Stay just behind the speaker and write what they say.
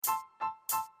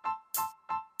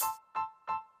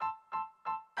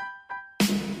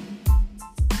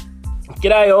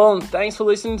G'day all, and thanks for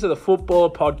listening to the Footballer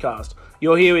Podcast.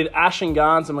 You're here with Ash and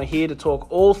Garns, and we're here to talk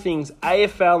all things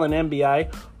AFL and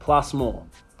NBA, plus more.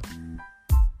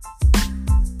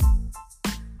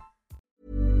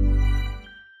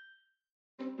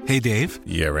 Hey Dave.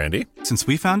 Yeah, Randy. Since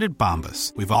we founded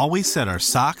Bombas, we've always said our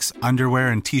socks, underwear,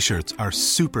 and t-shirts are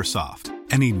super soft.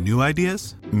 Any new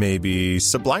ideas? Maybe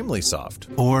sublimely soft.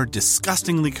 Or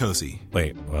disgustingly cozy.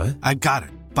 Wait, what? I got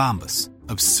it. Bombas.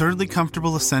 Absurdly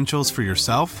comfortable essentials for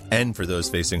yourself and for those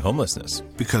facing homelessness.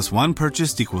 Because one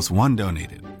purchased equals one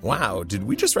donated. Wow, did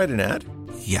we just write an ad?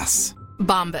 Yes.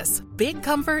 Bombas. Big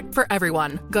comfort for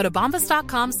everyone. Go to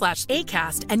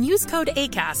bombas.com/ACAST and use code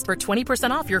ACAST for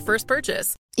 20% off your first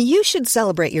purchase. You should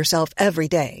celebrate yourself every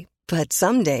day. But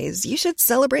some days you should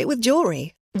celebrate with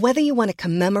jewelry. Whether you want to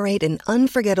commemorate an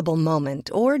unforgettable moment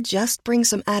or just bring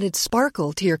some added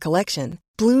sparkle to your collection,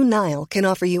 Blue Nile can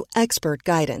offer you expert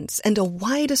guidance and a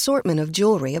wide assortment of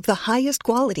jewelry of the highest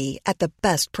quality at the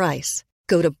best price.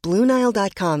 Go to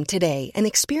BlueNile.com today and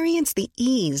experience the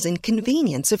ease and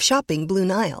convenience of shopping Blue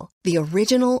Nile, the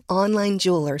original online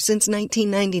jeweler since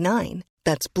 1999.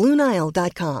 That's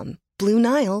BlueNile.com.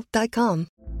 BlueNile.com.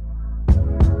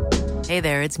 Hey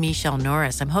there, it's Michelle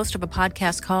Norris. I'm host of a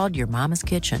podcast called Your Mama's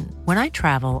Kitchen. When I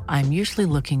travel, I'm usually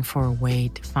looking for a way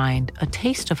to find a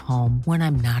taste of home when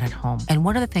I'm not at home. And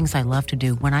one of the things I love to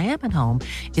do when I am at home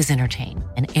is entertain.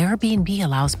 And Airbnb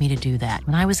allows me to do that.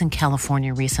 When I was in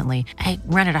California recently, I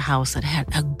rented a house that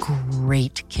had a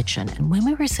great kitchen. And when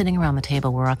we were sitting around the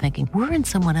table, we're all thinking, we're in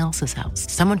someone else's house.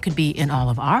 Someone could be in all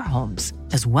of our homes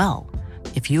as well.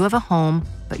 If you have a home,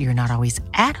 but you're not always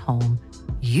at home,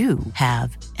 you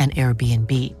have an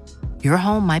Airbnb. Your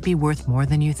home might be worth more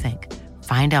than you think.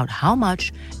 Find out how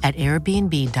much at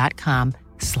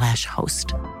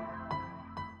airbnb.com/host.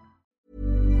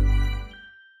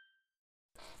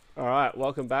 All right,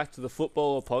 welcome back to the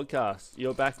Footballer Podcast.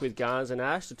 You're back with Garns and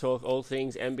Ash to talk all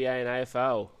things NBA and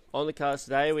AFL. On the cast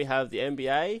today, we have the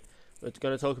NBA. We're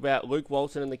going to talk about Luke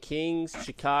Walton and the Kings,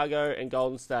 Chicago and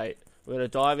Golden State. We're going to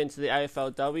dive into the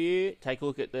AFLW, take a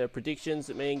look at the predictions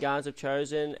that me and Garns have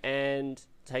chosen, and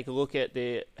take a look at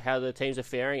how the teams are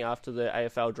faring after the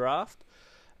AFL draft.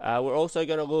 We're also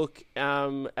going to look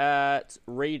at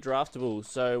redraftables.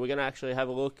 So we're going to actually have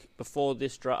a look before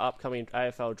this upcoming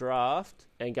AFL draft,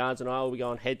 and Garns and I will be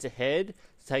going head-to-head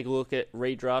to take a look at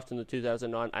redraft in the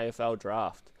 2009 AFL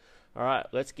draft. All right,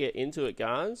 let's get into it,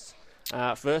 Garns.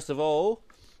 First of all,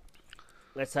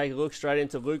 let's take a look straight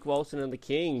into Luke Walton and the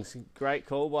Kings. Great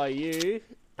call by you.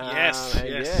 Yes.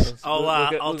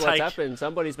 Look what's happened.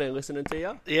 Somebody's been listening to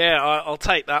you. Yeah, I'll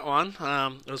take that one.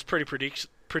 It was pretty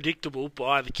predictable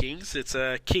by the Kings. It's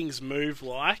a Kings move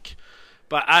like.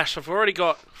 But Ash, I've already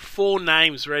got 4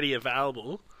 names ready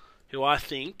available who I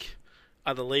think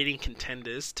are the leading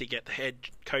contenders to get the head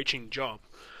coaching job.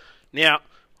 Now,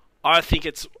 I think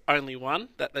it's only one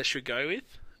that they should go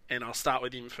with. And I'll start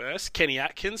with him first. Kenny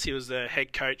Atkins, he was the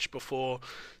head coach before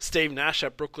Steve Nash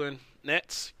at Brooklyn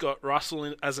Nets. Got Russell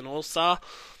in as an all-star.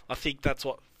 I think that's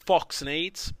what Fox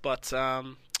needs. But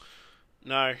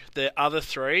no, the other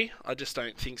 3, I just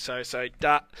don't think so. So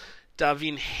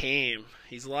Davin Ham,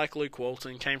 he's like Luke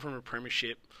Walton, came from a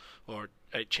premiership or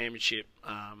a championship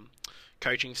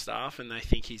coaching staff, and they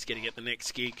think he's going to get the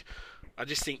next gig. I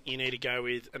just think you need to go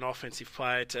with an offensive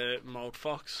player to mould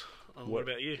Fox. What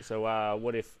about you? So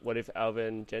what if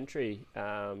Alvin Gentry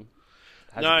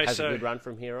has a good run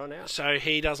from here on out? So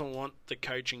he doesn't want the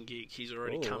coaching gig. He's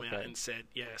already come out and said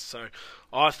yes. So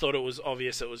I thought it was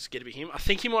obvious it was going to be him. I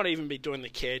think he might even be doing the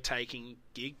caretaking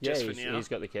gig just for now. He's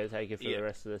got the caretaker for the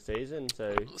rest of the season.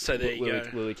 So there you go.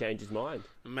 Will he change his mind?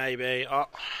 Maybe. I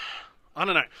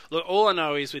don't know. Look, all I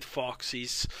know is with Fox, he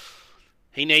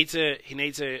needs a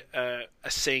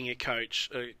senior coach,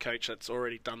 a coach that's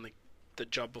already done the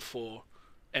job before,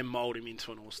 and mould him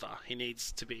into an all-star. He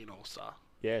needs to be an all-star.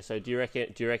 Yeah. So do you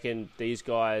reckon these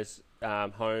guys,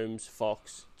 Holmes,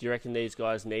 Fox, do you reckon these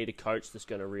guys need a coach that's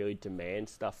going to really demand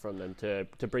stuff from them to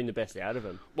bring the best out of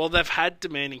them? Well, they've had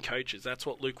demanding coaches. That's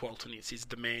what Luke Walton is. He's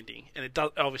demanding, and it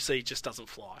obviously it just doesn't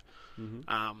fly.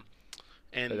 Mm-hmm.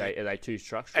 And are they too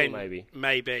structural? Maybe.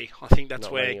 I think that's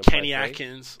where Kenny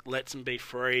Atkins lets him be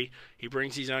free. He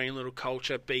brings his own little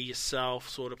culture, be yourself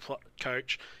sort of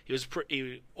coach. He was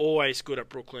always good at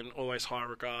Brooklyn, always high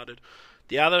regarded.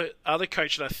 The other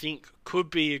coach that I think could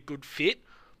be a good fit,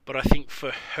 but I think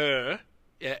for her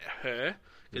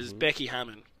is Becky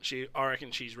Hammond. I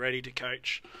reckon she's ready to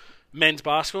coach men's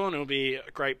basketball, and it'll be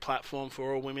a great platform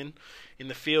for all women in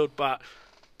the field. But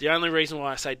the only reason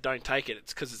why I say don't take it,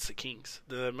 it's because it's the Kings.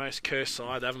 The most cursed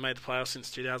side. They haven't made the playoffs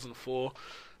since 2004.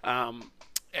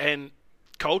 And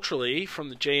culturally, from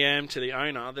the GM to the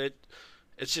owner,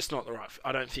 it's just not the right.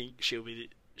 I don't think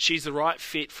she's the right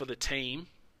fit for the team,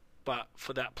 but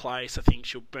for that place, I think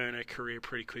she'll burn her career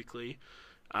pretty quickly.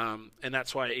 And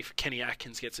that's why if Kenny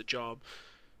Atkins gets a job,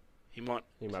 he might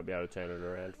be able to turn it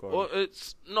around for him. Well,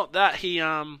 it's not that he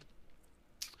might.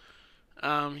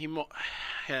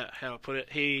 How I put it?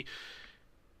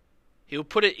 He'll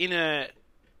put it in a.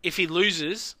 If he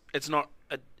loses, it's not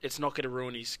going to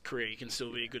ruin his career. He can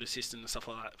still be a good assistant and stuff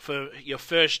like that. For your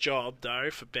first job, though,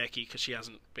 for Becky, because she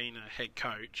hasn't been a head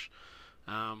coach,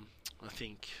 I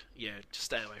think, just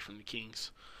stay away from the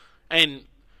Kings. And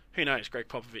who knows, Greg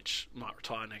Popovich might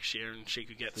retire next year and she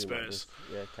could get the Spurs.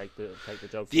 Take the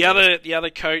job. The other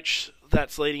coach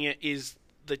that's leading it is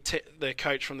the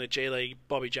coach from the G League,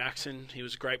 Bobby Jackson. He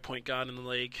was a great point guard in the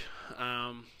league.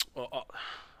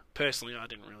 Personally, I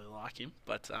didn't really like him,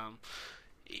 but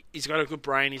he's got a good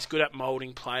brain. He's good at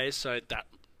moulding players. So that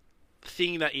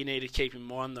thing that you need to keep in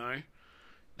mind, though,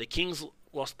 the Kings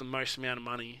lost the most amount of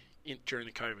money during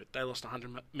the COVID. They lost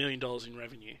 $100 million in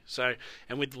revenue. So,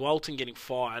 and with Walton getting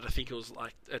fired, I think it was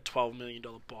like a $12 million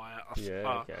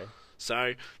buyout. Okay.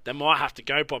 So they might have to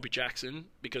go Bobby Jackson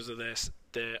because of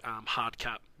their hard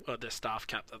cap or their staff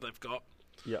cap that they've got.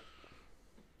 Yep.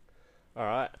 All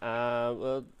right.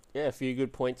 Well, a few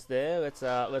good points there.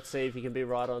 Let's see if you can be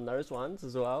right on those ones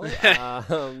as well.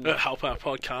 Help our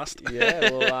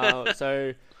podcast.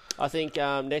 So I think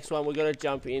next one we're going to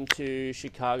jump into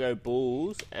Chicago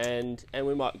Bulls and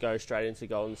we might go straight into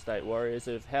Golden State Warriors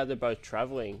of how they're both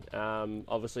travelling.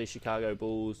 Obviously, Chicago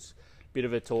Bulls, bit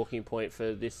of a talking point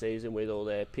for this season with all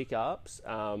their pickups.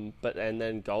 And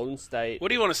then Golden State. What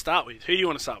do you want to start with? Who do you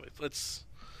want to start with?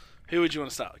 Who would you want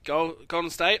to start with? Golden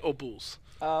State or Bulls?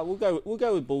 We'll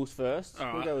go with Bulls first. All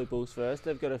right. We'll go with Bulls first.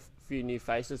 They've got a few new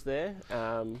faces there,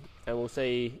 and we'll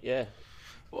see. Yeah.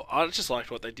 Well, I just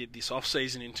liked what they did this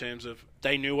off-season in terms of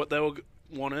they knew what they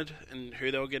wanted and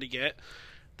who they were going to get.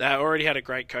 They already had a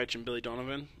great coach in Billy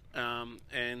Donovan,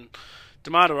 and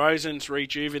DeMar DeRozan's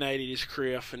rejuvenated his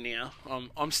career for now.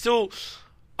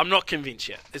 I'm not convinced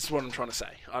yet. This is what I'm trying to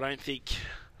say. I don't think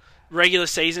regular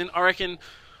season. I reckon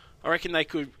they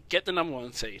could get the number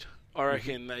 1 seed. I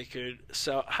reckon they could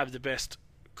have the best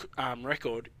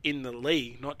record in the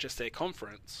league, not just their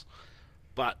conference.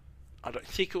 But I don't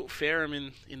think it will fare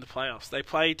them in the playoffs. They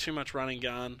play too much run and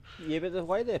gun. Yeah, but the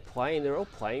way they're playing, they're all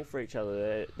playing for each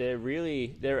other. They're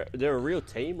a real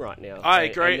team right now. I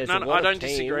agree. I don't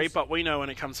disagree. But we know when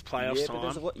it comes to playoffs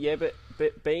time.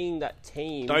 But being that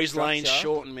team, those lanes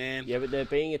shorten, man. Yeah, but they're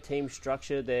being a team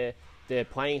structure. They're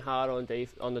playing hard on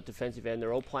the defensive end.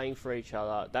 They're all playing for each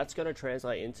other. That's going to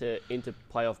translate into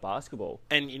playoff basketball.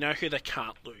 And you know who they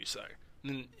can't lose, though?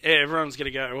 And everyone's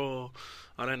going to go,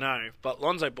 I don't know. But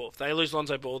Lonzo Ball, if they lose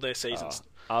Lonzo Ball, their season's...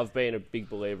 I've been a big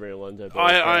believer in Lonzo Ball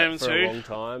I am for too. a long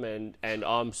time, and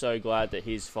I'm so glad that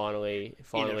he's finally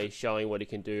showing what he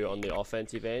can do on the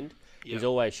offensive end. Yep. He's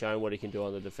always shown what he can do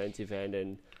on the defensive end,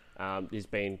 and he's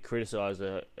been criticised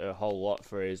a whole lot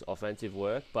for his offensive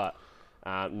work, but...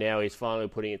 now he's finally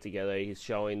putting it together. He's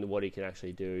showing what he can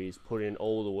actually do. He's put in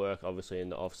all the work, obviously, in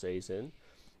the off season,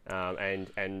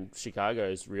 and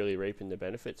Chicago's really reaping the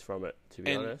benefits from it. To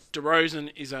be honest,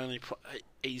 DeRozan is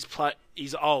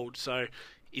he's old, so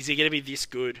is he going to be this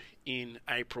good in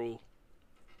April,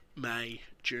 May,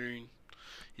 June?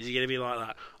 Is he going to be like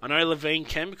that? I know Levine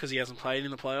can because he hasn't played in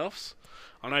the playoffs.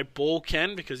 I know Ball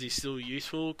can because he's still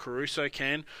useful. Caruso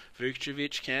can.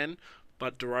 Vucevic can.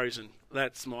 But DeRozan,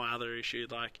 that's my other issue.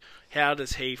 Like, how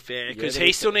does he fare? Because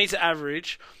he still needs to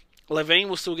average. Levine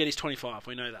will still get his 25.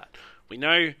 We know that. We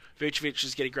know Vucevic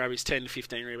is going to grab his 10 to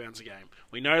 15 rebounds a game.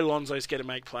 We know Lonzo's going to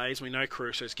make plays. We know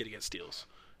Caruso's going to get steals.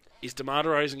 Is DeMar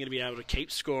DeRozan going to be able to keep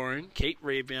scoring, keep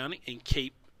rebounding, and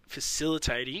keep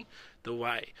facilitating the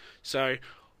way? So,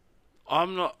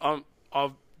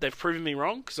 they've proven me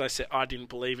wrong because I said I didn't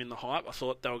believe in the hype. I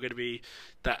thought they were going to be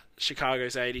that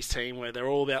Chicago's 80s team where they're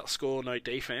all about score, no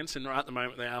defense, and right at the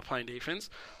moment they are playing defense.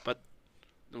 But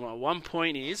my one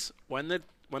point is when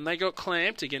they got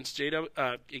clamped against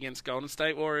Golden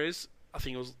State Warriors, I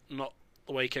think it was not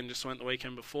the weekend, just went the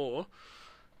weekend before.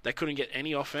 They couldn't get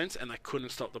any offense, and they couldn't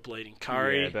stop the bleeding.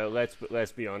 Curry. Yeah, but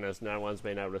let's be honest. No one's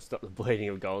been able to stop the bleeding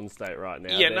of Golden State right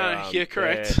now. Yeah, you're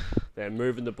correct. They're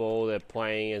moving the ball. They're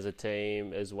playing as a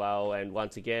team as well. And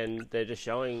once again, they're just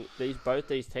showing both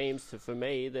these teams. For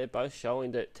me, they're both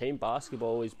showing that team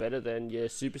basketball is better than your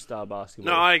superstar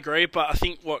basketball. No, I agree. But I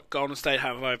think what Golden State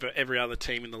have over every other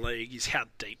team in the league is how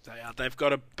deep they are. They've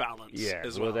got a balance.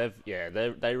 As well.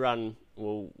 They run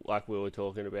like we were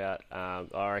talking about.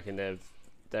 I reckon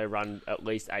they run at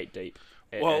least 8 deep.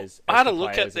 Well, I had a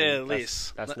look at their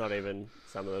list. That's not even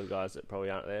some of the guys that probably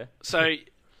aren't there. So,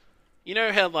 You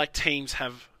know how like teams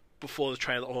have before the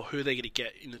trade, or who they're going to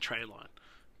get in the trade line,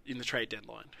 in the trade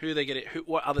deadline. Who they get?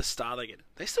 What other star they get?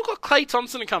 They still got Klay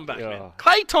Thompson to come back, man.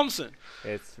 Klay Thompson,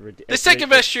 It's the second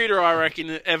best shooter I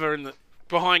reckon ever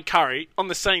behind Curry on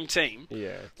the same team.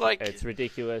 Yeah, like it's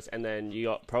ridiculous. And then you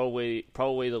got probably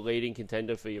the leading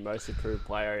contender for your most improved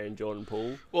player in Jordan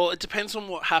Poole. Well, it depends on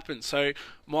what happens. So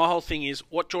my whole thing is,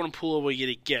 what Jordan Poole are we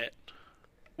going to get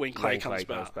when Klay comes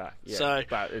back? Yeah. So,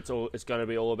 but it's going to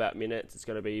be all about minutes. It's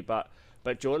going to be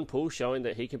but Jordan Poole showing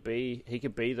that he could be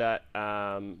that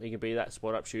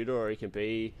spot up shooter, or he can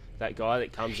be that guy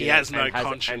that comes in has and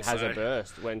conscience, has a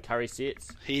burst when Curry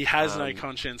sits. He has no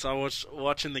conscience. I was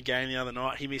watching the game the other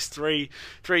night. He missed three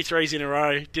threes in a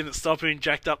row. Didn't stop him.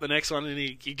 Jacked up the next one, and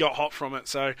he got hot from it.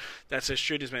 So that's a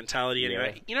shooter's mentality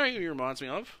anyway. Yeah. You know who he reminds me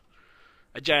of?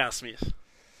 A J.R. Smith.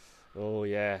 Oh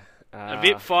yeah. A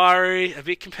bit fiery, a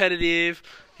bit competitive.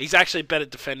 He's actually a better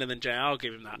defender than JR. I'll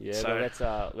give him that. Yeah, so.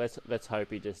 but let's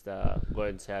hope he just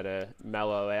learns how to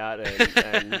mellow out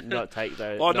and not take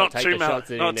those. Not take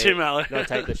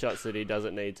the shots that he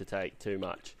doesn't need to take too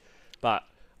much. But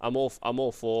I'm all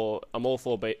for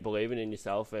believing in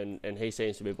yourself, and he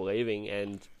seems to be believing.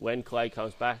 And when Klay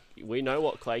comes back, we know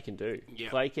what Klay can do. Yeah.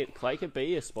 Klay can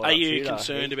be a spot. Are you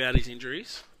concerned about his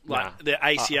injuries? Like the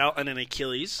ACL and an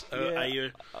Achilles. Yeah. Are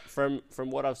you? From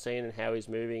what I've seen and how he's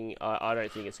moving, I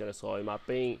don't think it's going to slow him up.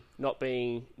 Not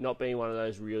being one of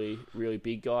those really really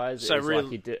big guys. So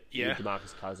like your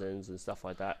DeMarcus Cousins and stuff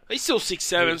like that. He's still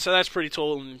 6'7", so that's pretty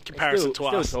tall in comparison to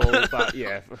us. Still tall, but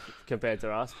yeah, compared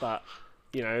to us. But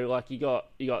you know, like you got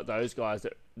those guys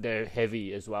that they're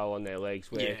heavy as well on their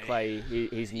legs. Where Klay,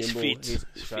 he's nimble,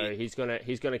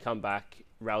 he's gonna come back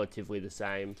relatively the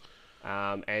same.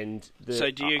 So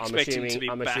do you expect him to be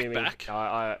back?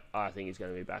 I think he's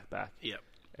going to be back. Yep.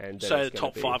 And so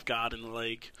top 5 guard in the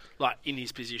league, like in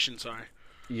his position. Sorry.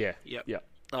 Yeah. Yep. Yep.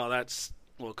 Oh,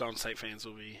 Golden State fans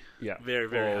will be very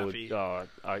very happy.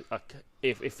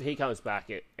 If he comes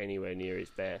back at anywhere near his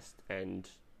best,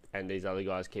 and these other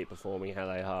guys keep performing how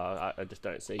they are, I just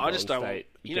don't see Golden State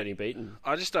getting beaten.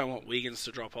 I just don't want Wiggins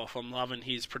to drop off. I'm loving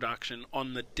his production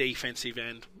on the defensive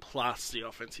end plus the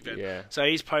offensive end. Yeah. So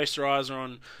he's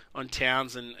posterizer on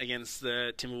Townsend against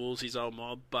the Timberwolves, his old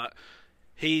mob, but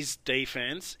his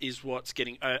defense is what's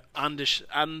getting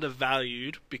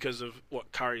undervalued because of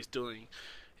what Curry's doing.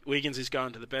 Wiggins is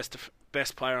going to the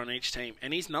best player on each team,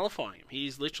 and he's nullifying him.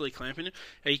 He's literally clamping him.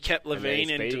 He kept Levine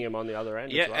and beating him on the other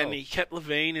end. Yeah, as well. and he kept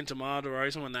Levine and DeMar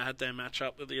DeRozan when they had their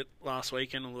matchup last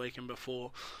weekend or the weekend before.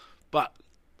 But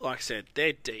like I said,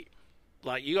 they're deep.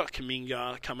 Like you got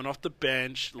Kuminga coming off the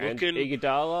bench, looking.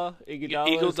 Iguodala's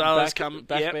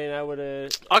back being able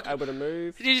to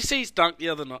move. Did you see his dunk the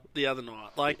other night?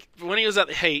 Like when he was at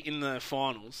the Heat in the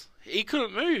finals, he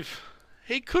couldn't move.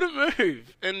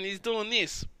 And he's doing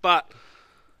this, but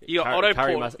you got Otto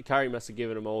Porter. Curry must have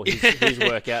given him all his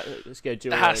workout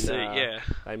schedule.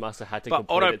 They must have had to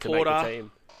complete Otto it to make the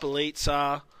team.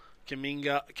 Belitza,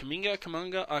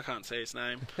 Kuminga, I can't say his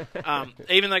name.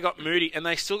 Even they got Moody, and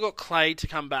they still got Klay to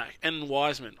come back, and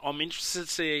Wiseman. I'm interested to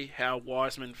see how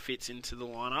Wiseman fits into the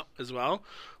lineup as well.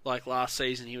 Like last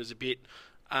season, he was a bit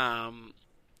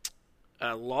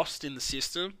lost in the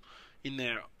system. In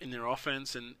their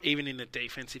offense and even in the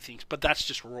defensive things, but that's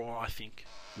just raw, I think.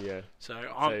 Yeah. So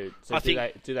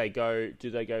do they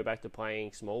go back to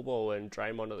playing small ball and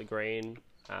Draymond at the green?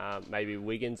 Maybe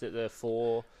Wiggins at the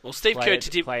 4. Well, Steve Kerr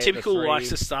typical likes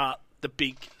to start the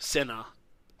big center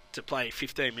to play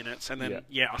 15 minutes, and then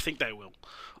I think they will.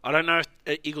 I don't know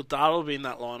if Iguodala will be in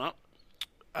that lineup.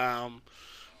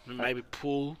 Maybe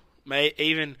Poole,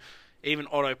 even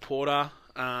Otto Porter.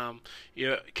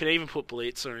 You could even put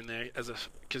Belitza in there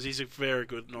because he's a very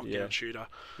good knockdown shooter.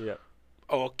 Yeah.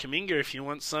 Or Kuminga if you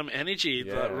want some energy,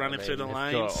 running through the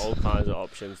lanes. Got all kinds of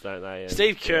options, don't they? And,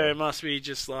 Steve Kerr must be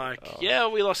just like,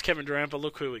 we lost Kevin Durant, but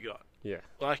look who we got. Yeah.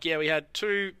 Like, we had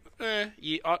 2.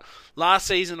 Last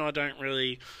season, not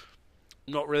really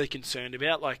concerned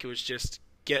about. Like, it was just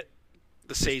get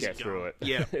the season get through going. It.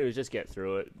 Yeah. It was just get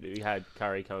through it. We had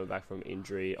Curry coming back from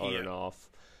injury on and off.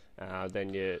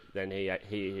 Then he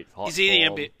hit hot. Is he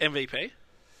the MVP?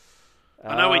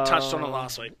 I know we touched on it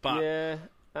last week, but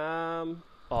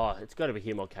it's got to be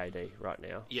him or KD right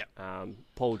now. Yeah.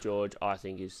 Paul George, I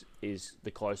think is the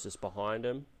closest behind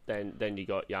him. Then you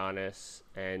got Giannis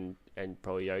and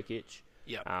probably Jokic.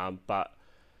 Yeah.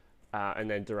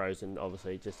 And then DeRozan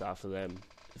obviously just after them.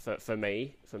 For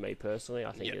me personally,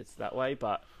 I think it's that way.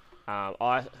 But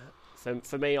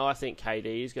For me, I think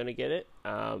KD is going to get it,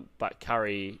 but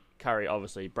Curry Curry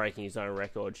obviously breaking his own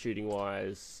record shooting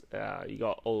wise. You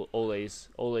got all these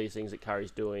things that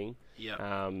Curry's doing.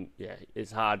 Yeah.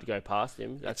 It's hard to go past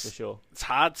him. That's for sure. It's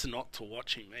hard to not to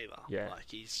watch him either. Yeah. Like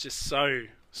he's just so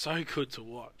good to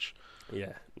watch.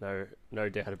 Yeah. No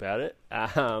doubt about it.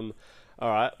 All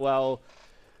right. Well,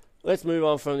 let's move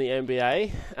on from the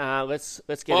NBA. Let's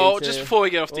get into... just before we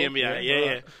get off the NBA,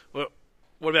 yeah. Well,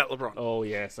 what about LeBron? Oh,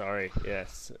 yeah, sorry.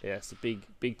 Yes. A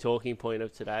big talking point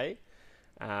of today.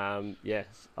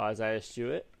 Yes, Isaiah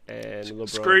Stewart and LeBron.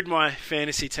 Screwed my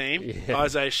fantasy team. Yeah.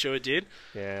 Isaiah Stewart did.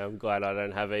 Yeah, I'm glad I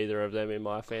don't have either of them in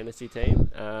my fantasy team.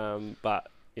 But,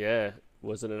 yeah,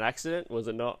 was it an accident? Was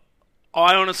it not?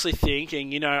 I honestly think,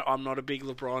 and I'm not a big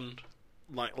LeBron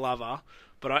lover,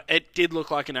 but it did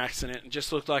look like an accident. It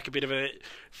just looked like a bit of a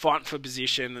fight for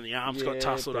position, and the arms got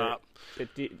tussled up.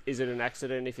 Is it an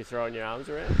accident if you're throwing your arms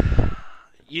around?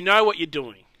 You know what you're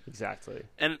doing. Exactly.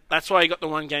 And that's why he got the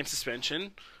 1-game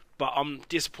suspension, but I'm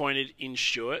disappointed in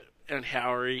Stewart and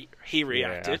how he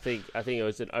reacted. Yeah, I think it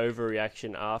was an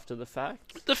overreaction after the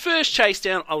fact. The first chase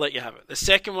down, I'll let you have it. The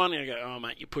second one, I go, oh,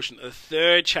 mate, you're pushing it. The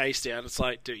third chase down, it's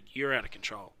like, dude, you're out of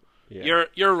control. Yeah.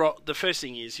 The first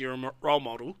thing is you're a role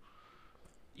model.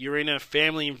 You're in a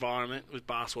family environment with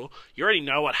basketball. You already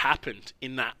know what happened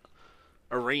in that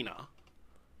arena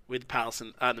with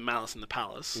the Malice in the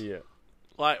Palace. Yeah.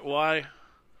 Like, why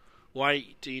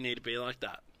do you need to be like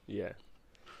that? Yeah.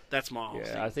 That's my whole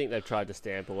thing. I think they've tried to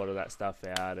stamp a lot of that stuff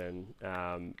out, and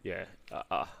I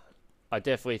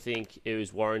definitely think it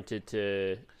was warranted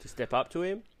to step up to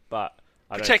him, but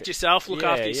protect yourself, look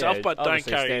after yourself, but don't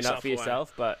carry stand yourself up for away.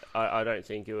 yourself. But I don't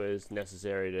think it was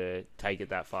necessary to take it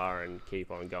that far and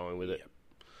keep on going with it.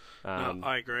 No,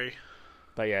 I agree.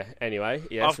 But yeah, anyway,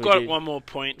 yes, I've got one more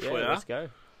point for you. Let's go.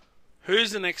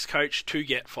 Who's the next coach to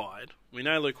get fired? We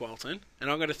know Luke Walton, and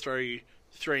I'm going to throw you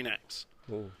 3 names.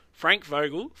 Ooh. Frank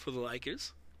Vogel for the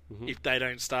Lakers. Mm-hmm. If they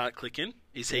don't start clicking,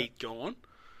 is he gone?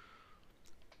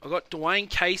 I've got Dwayne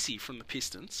Casey from the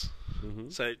Pistons. Mm-hmm.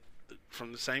 So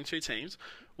from the same 2 teams,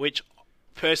 which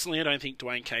personally I don't think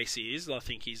Dwayne Casey is. I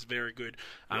think he's a very good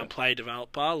play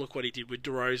developer. Look what he did with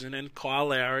DeRozan and Kyle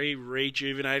Lowry,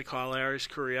 rejuvenated Kyle Lowry's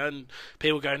career. And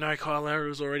people go, no, Kyle Lowry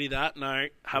was already that. No,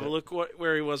 have a look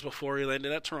where he was before he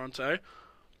landed at Toronto.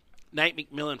 Nate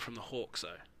McMillan from the Hawks,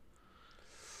 though.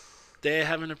 They're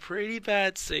having a pretty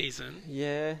bad season.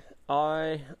 Yeah,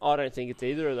 I don't think it's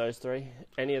either of those 3.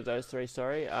 Any of those 3,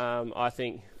 sorry. I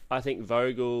think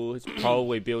Vogel has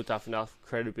probably built up enough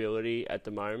credibility at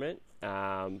the moment,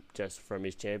 just from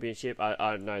his championship.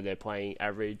 I know they're playing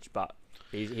average, but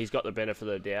he's got the benefit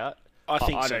of the doubt. I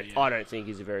think so. I don't think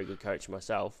he's a very good coach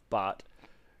myself, but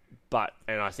I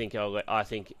think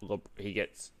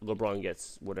LeBron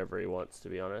gets whatever he wants, to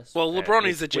be honest. Well, LeBron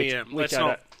is the GM, which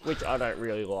I don't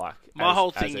really like. My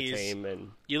whole thing is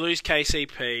team you lose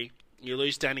KCP. You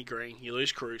lose Danny Green, you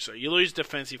lose Caruso, you lose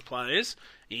defensive players,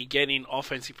 and you get in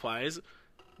offensive players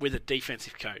with a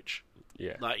defensive coach.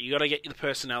 Yeah. Like, you got to get the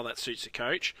personnel that suits the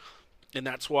coach, and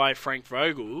that's why Frank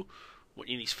Vogel,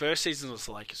 in his first season as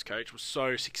the Lakers coach, was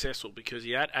so successful, because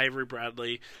he had Avery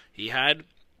Bradley, he had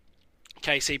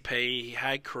KCP, he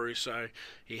had Caruso,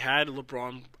 he had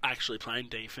LeBron actually playing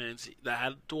defense, they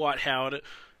had Dwight Howard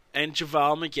and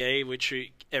JaVale McGee, which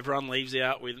everyone leaves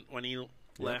out when he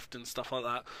left and stuff like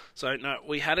that. So, no,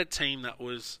 we had a team that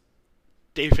was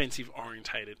defensive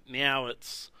orientated. Now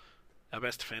it's our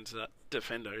best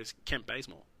defender is Kent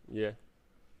Bazemore. Yeah.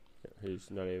 Who's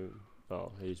not even...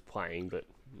 Oh, he's playing, but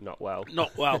not well.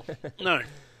 Not well, no.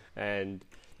 And,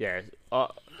 yeah, I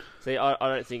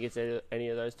don't think it's any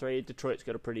of those 3. Detroit's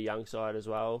got a pretty young side as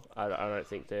well. I don't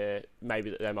think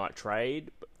maybe they might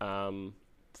trade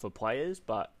for players,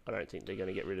 but I don't think they're going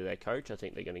to get rid of their coach. I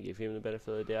think they're going to give him the benefit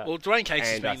of the doubt. Well, Dwayne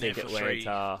Casey's been there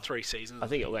for 3 seasons. I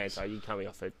think Atlanta, you're coming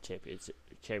off a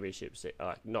championship,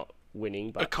 not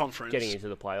winning, but a conference, getting into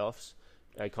the playoffs,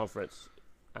 a conference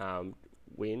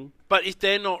win. But if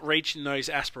they're not reaching those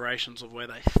aspirations of where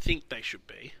they think they should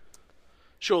be,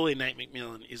 surely Nate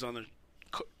McMillan is on the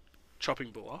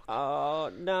chopping block.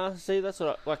 No, see, that's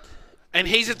what I like. And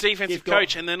he's a defensive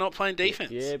coach, and they're not playing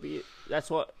defense. Yeah, but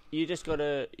that's what you just got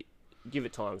to give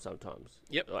it time sometimes.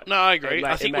 Yep. No, I agree.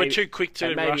 I think we're too quick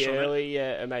to rush on it.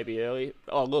 Yeah, it may be early.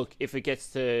 Oh, look, if it gets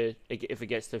to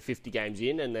 50 games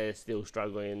in and they're still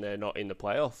struggling and they're not in the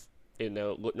playoff, and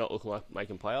they're not looking like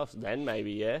making playoffs, then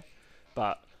maybe yeah.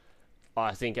 But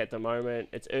I think at the moment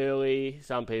it's early.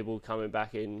 Some people coming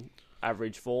back in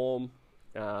average form.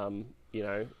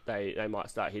 They might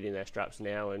start hitting their straps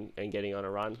now and getting on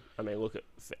a run. I mean, look at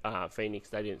Phoenix.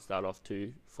 They didn't start off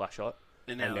too flash hot,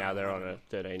 and now they're on a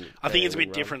 13. I think it's a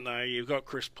bit different though. You've got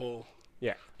Chris Paul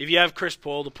Yeah. If you have Chris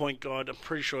Paul, the point guard, I'm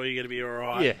pretty sure you're going to be all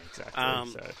right. Yeah,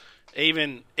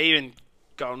 exactly. Even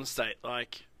Golden State,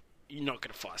 like, you're not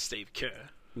going to fight Steve Kerr.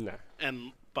 No.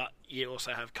 But you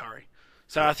also have Curry.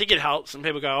 So I think it helps. And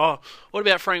people go, oh, what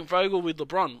about Frank Vogel with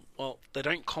LeBron? Well, they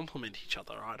don't complement each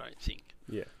other, I don't think.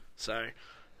 Yeah. So...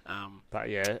 but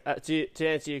yeah, to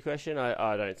answer your question,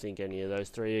 I don't think any of those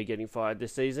three are getting fired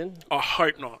this season. I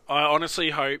hope not. I honestly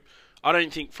hope. I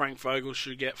don't think Frank Vogel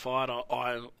should get fired.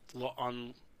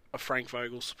 I'm a Frank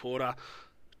Vogel supporter.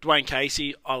 Dwayne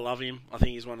Casey, I love him. I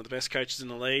think he's one of the best coaches in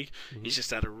the league. Mm-hmm. He's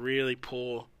just at a really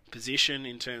poor position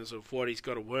in terms of what he's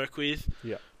got to work with.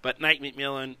 Yeah. But Nate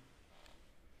McMillan,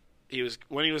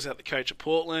 when he was at the coach at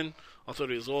Portland, I thought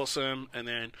he was awesome. And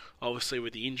then obviously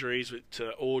with the injuries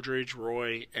to Aldridge,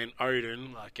 Roy, and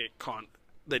Odin,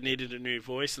 they needed a new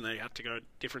voice and they had to go a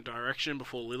different direction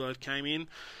before Lillard came in.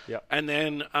 Yeah. And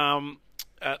then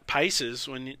at Pacers,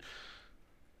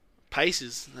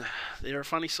 they're a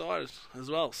funny side as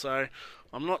well. So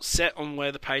I'm not set on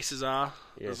where the Pacers are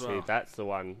as well. That's the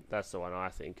one I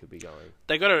think could be going.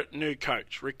 They got a new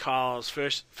coach, Rick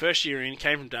Carlisle's first year in,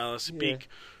 came from Dallas, big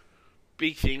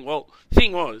thing. Well,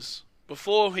 thing was,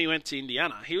 before he went to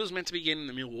Indiana, he was meant to be getting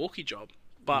the Milwaukee job,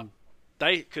 but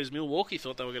because Milwaukee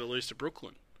thought they were going to lose to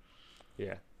Brooklyn.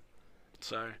 Yeah.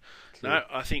 So, no,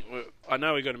 I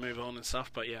know we got to move on and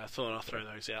stuff, but yeah, I thought I'd throw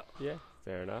those out. Yeah,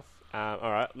 fair enough. All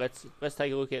right, let's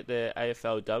take a look at the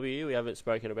AFLW. We haven't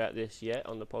spoken about this yet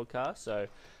on the podcast, so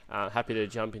happy to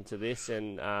jump into this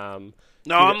and I'm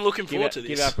looking forward to this.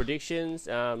 Give our predictions,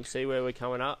 see where we're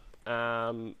coming up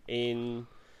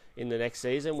in the next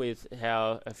season with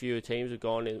how a few teams have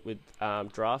gone in with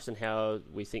drafts and how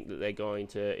we think that they're going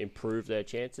to improve their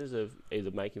chances of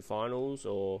either making finals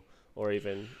or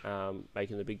even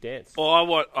making the big dance. Well,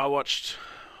 I watched,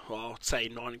 I'd say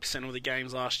 90% of the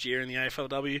games last year in the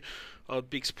AFLW. I'm a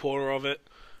big supporter of it.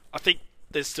 I think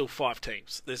there's still 5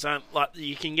 teams.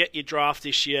 You can get your draft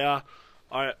this year.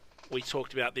 We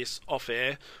talked about this off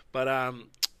air, but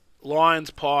Lions,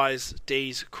 Pies,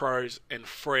 D's, Crows, and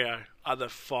Freo are the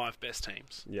 5 best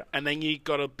teams. Yeah. And then you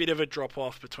got a bit of a drop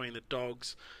off between the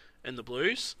Dogs and the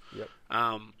Blues. Yep.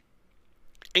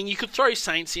 And you could throw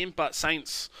Saints in, but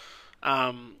Saints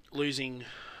losing,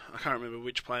 I can't remember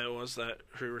which player it was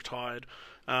who retired.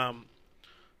 I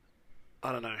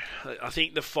don't know. I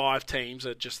think the 5 teams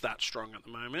are just that strong at the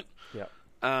moment.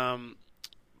 Yeah.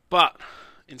 But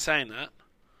in saying that,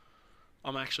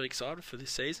 I'm actually excited for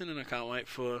this season, and I can't wait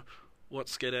for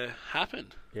what's going to happen.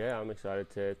 Yeah, I'm excited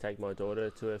to take my daughter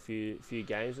to a few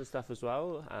games and stuff as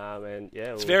well. And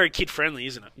yeah, it's very kid friendly,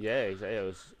 isn't it? Yeah, exactly. It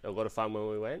was a lot of fun when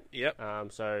we went. Yep.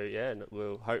 So yeah,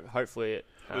 we'll hopefully it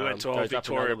we went to goes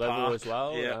Victoria up another level Park as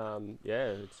well.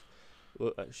 Yeah.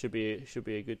 It should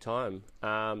be a good time.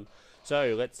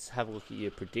 So let's have a look at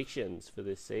your predictions for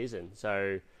this season.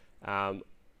 So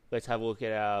let's have a look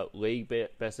at our league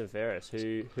best and fairest.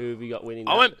 Who have you got winning?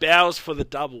 I went Bowers for the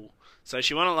double. So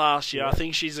she won it last year. Yeah. I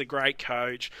think she's a great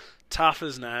coach, tough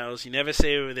as nails. You never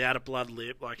see her without a blood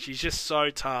lip. Like, she's just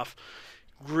so tough.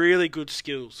 Really good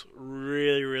skills.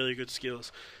 Really, really good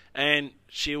skills. And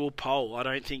she will poll. I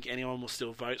don't think anyone will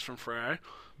steal votes from Freo.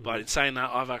 But in saying that,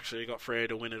 I've actually got Freo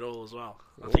to win it all as well.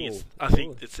 I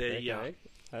think it's there. Okay. Yeah.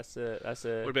 That's a.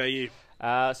 What about you?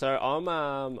 So I'm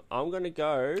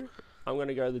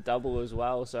gonna go the double as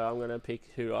well. So I'm gonna pick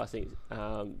who I think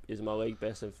is my league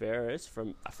best and fairest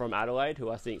from Adelaide, who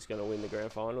I think is going to win the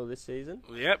grand final this season.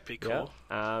 Yep, big call.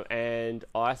 Yep. And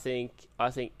I think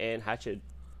Anne Hatchard.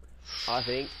 I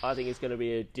think it's going to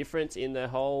be a difference in the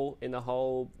whole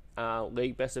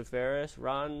league best and fairest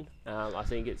run. I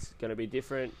think it's going to be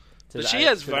different. But she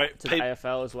has vote to the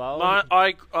AFL as well. I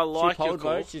like your call.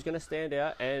 Votes. She's going to stand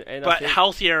out. And but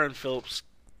healthy Aaron Phillips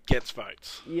gets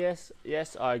votes. Yes,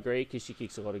 I agree, because she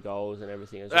kicks a lot of goals and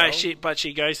everything as well. But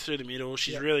she goes through the middle.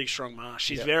 She's really strong mark.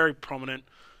 She's very prominent.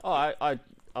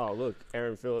 Look,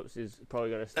 Aaron Phillips is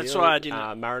probably going to steal. That's why I didn't.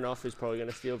 Marinoff is probably going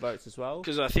to steal votes as well.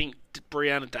 Because I think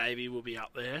Brianna Davey will be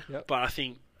up there. Yep. But I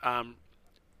think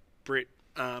Britt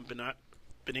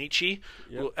Benici,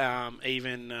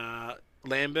 even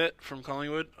Lambert from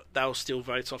Collingwood, they'll steal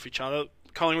votes off each other.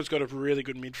 Collingwood's got a really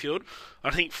good midfield.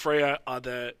 I think Freo are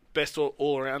the best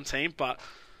all-around team, but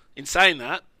in saying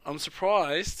that, I'm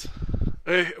surprised.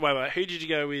 Wait, who did you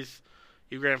go with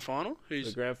your grand final? The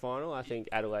grand final? I think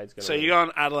Adelaide's going to So you're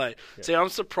going Adelaide. Yeah. See, I'm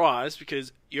surprised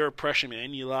because you're a pressure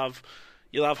man. You love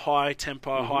You love high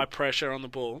tempo, high pressure on the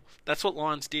ball. That's what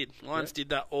Lions did. Lions did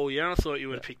that all year, and I thought you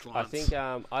would have picked Lions.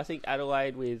 I think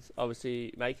Adelaide, with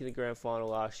obviously making the grand final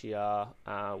last year,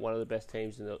 one of the best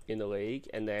teams in the league,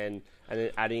 and then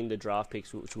adding the draft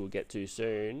picks, which we'll get to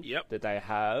soon. That they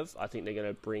have. I think they're going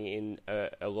to bring in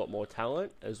a lot more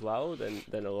talent as well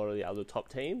than a lot of the other top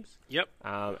teams.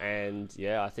 And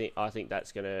yeah, I think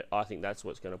that's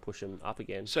what's going to push them up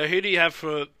again. So who do you have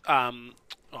for?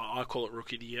 I call it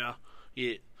rookie of the year.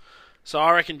 Yeah. So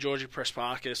I reckon Georgie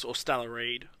Prespakis or Stella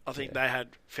Reid. I think they had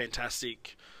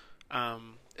fantastic.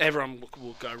 Everyone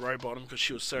will go Rowbottom because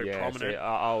she was so prominent.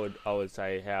 So I would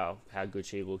say how good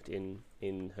she looked in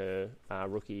her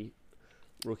rookie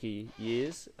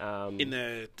years. In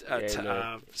the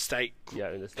state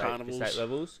carnivals. The state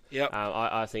levels.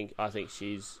 I think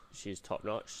she's top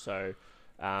notch. So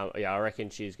I reckon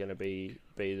she's going to be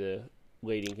the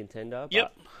leading contender.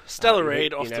 But, Stella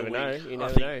Reid off the wing. You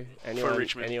never know. For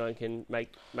Richmond. Anyone can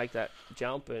make that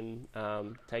jump and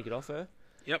take it off her.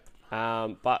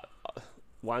 But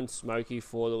one smoky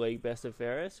for the league best and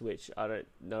fairest, which I don't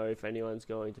know if anyone's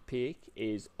going to pick,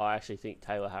 is I actually think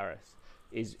Taylor Harris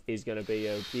is going to be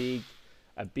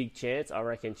a big chance. I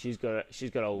reckon she's got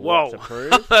a lot to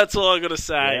prove. That's all I got to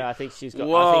say. Yeah, I think she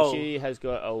has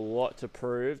got a lot to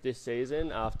prove this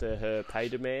season after her pay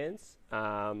demands.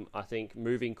 I think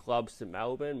moving clubs to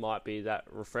Melbourne might be that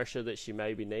refresher that she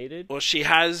maybe needed. Well, she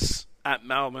has at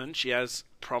Melbourne. She has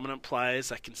prominent players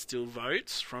that can steal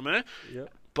votes from her.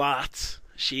 But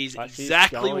she's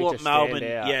exactly what Melbourne.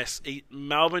 Yes,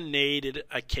 Melbourne needed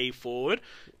a key forward.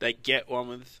 They get one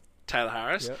with Taylor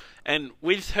Harris, and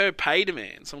with her pay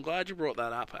demands. I'm glad you brought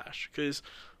that up, Ash, because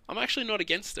I'm actually not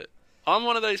against it. I'm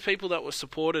one of those people that was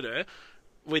supported her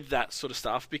with that sort of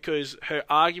stuff because her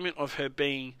argument of her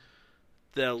being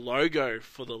the logo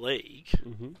for the league,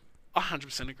 I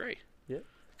 100% agree.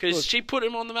 Because she put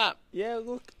him on the map.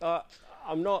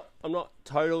 I'm not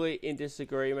totally in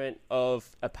disagreement of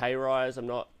a pay rise. I'm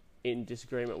not in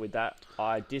disagreement with that.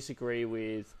 I disagree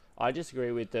with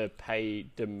the pay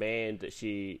demand that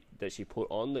she put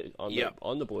on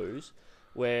the Blues,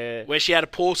 where she had a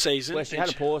poor season.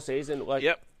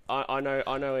 I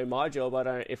know in my job,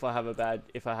 if I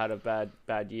had a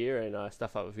bad year and I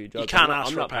stuff up a few jobs, you can't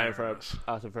I'm not paying for a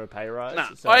pay rise. No,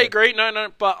 so. I agree.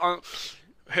 But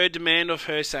her demand of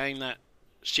her saying that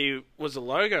she was a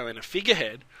logo and a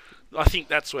figurehead, I think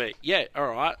that's where, all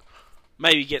right,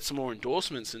 maybe get some more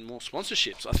endorsements and more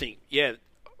sponsorships. I think,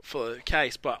 for the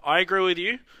case. But I agree with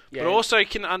you. But also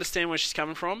can understand where she's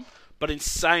coming from. But in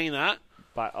saying that,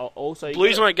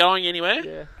 Blues weren't going anywhere.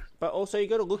 Yeah. But also you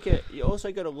got to look at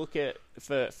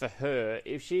for her,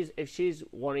 if she's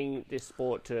wanting this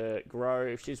sport to grow,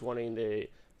 if she's wanting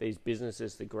these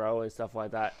businesses to grow and stuff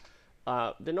like that,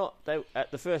 they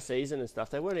at the first season and stuff,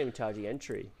 they weren't even charging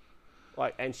entry.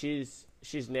 And she's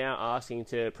now asking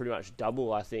to pretty much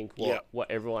double, I think, what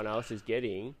everyone else is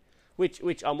getting.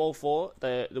 Which I'm all for.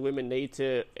 The women need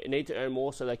to earn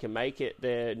more so they can make it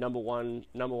their number one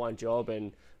job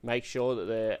and make sure that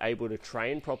they're able to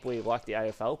train properly like the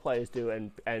AFL players do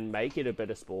and make it a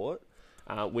better sport.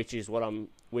 Which is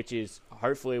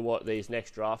hopefully what these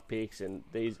next draft picks and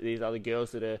these other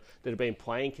girls that have been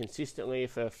playing consistently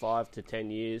for 5 to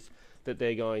 10 years, that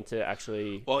they're going to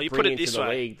actually bring into the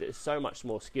league. There's so much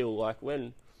more skill. Like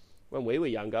when we were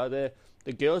younger,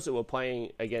 the girls that were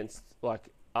playing against like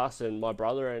us and my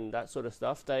brother and that sort of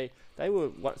stuff, they were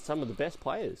some of the best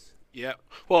players. Yeah.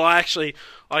 Well, I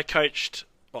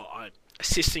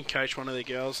assistant coached one of the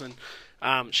girls, and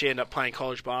she ended up playing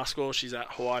college basketball. She's at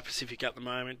Hawaii Pacific at the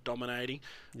moment, dominating.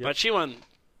 Yep. But she won,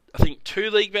 I think, 2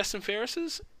 league best and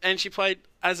fairest, and she played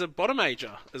as a bottom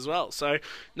major as well. So,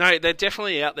 no, they're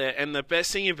definitely out there. And the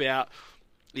best thing about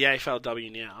the AFLW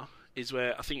now is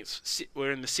we're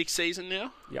in the 6th season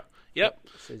now. Yep.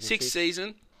 Sixth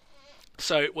season.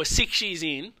 So we're 6 years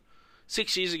in.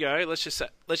 6 years ago, let's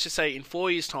just say in 4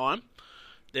 years' time,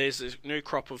 there's a new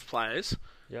crop of players.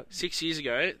 6 years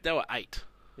ago, there were 8.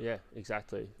 Yeah,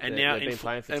 exactly. And now they've been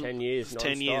playing for 10 years,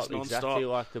 non-stop, 10 years non-stop, exactly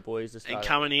like the boys that and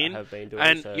coming in, have been doing.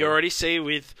 And you already see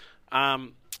with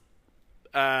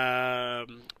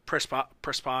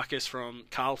Prespakis from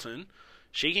Carlton,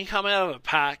 she can come out of a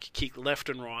pack, kick left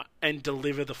and right, and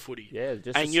deliver the footy. Yeah,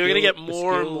 and you're going to get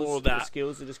more and more of that. The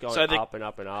skills are just going up and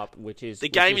up and up, the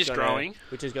game is growing,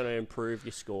 which is going to improve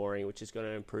your scoring, which is going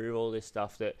to improve all this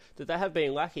stuff that they have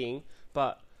been lacking.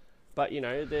 But you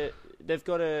know they've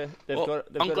got to.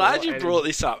 I'm glad you brought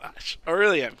this up, Ash. I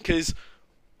really am, because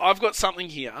I've got something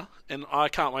here, and I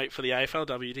can't wait for the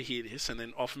AFLW to hear this and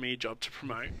then offer me a job to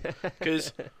promote.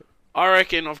 Because I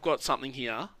reckon I've got something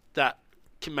here that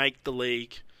can make the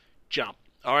league jump.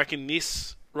 I reckon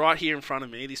this right here in front of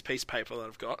me, this piece of paper that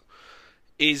I've got,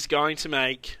 is going to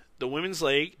make the Women's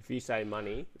League... If you say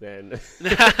money, then... I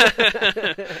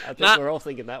think we're all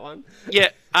thinking that one. Yeah,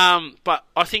 but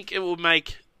I think it will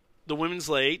make the Women's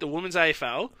League, the Women's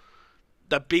AFL,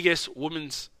 the biggest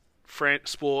women's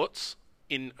sports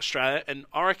in Australia, and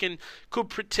I reckon could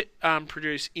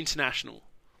produce international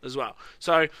as well.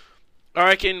 So I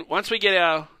reckon once we get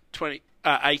our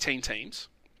 18 teams,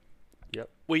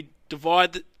 we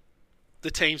divide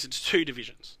the teams into 2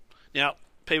 divisions. Now,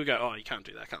 people go, oh, you can't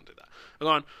do that. I'm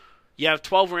going, you have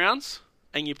 12 rounds,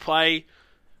 and you play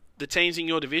the teams in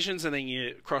your divisions, and then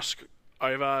you cross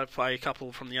over, play a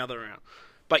couple from the other round.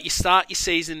 But you start your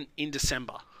season in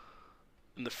December.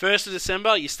 On the 1st of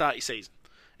December, you start your season,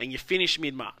 and you finish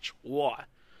mid-March. Why?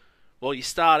 Well, you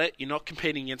start it, you're not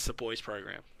competing against the boys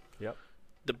program. Yep.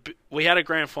 We had a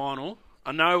grand final.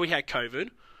 I know we had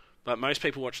COVID, but most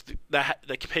people watched.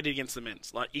 They competed against the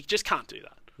men's. Like, you just can't do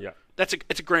that. Yeah.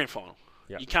 It's a grand final.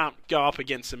 Yep. You can't go up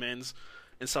against the men's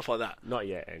and stuff like that. Not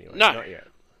yet, anyway. No. Not yet.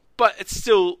 But it's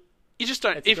still, you just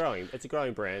don't. It's a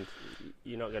growing brand.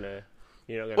 You're not gonna.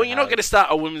 Well, you're not going to start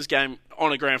a women's game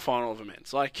on a grand final of a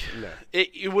men's. Like, no.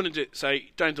 You wouldn't do. So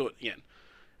don't do it again.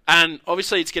 And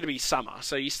obviously, it's going to be summer,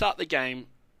 so you start the game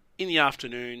in the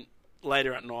afternoon,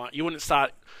 later at night. You wouldn't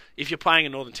start if you're playing a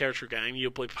Northern Territory game.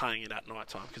 You'll be playing it at night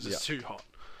time because it's too hot.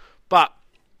 But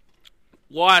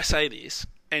why I say this,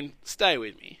 and stay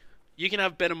with me, you can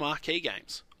have better marquee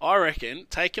games. I reckon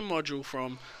take a module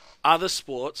from other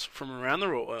sports from around the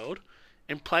world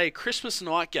and play a Christmas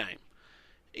night game.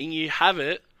 And you have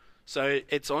it so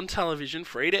it's on television,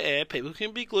 free to air. People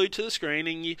can be glued to the screen.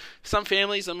 And some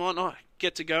families that might not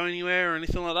get to go anywhere or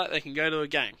anything like that, they can go to a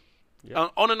game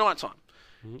on a night time.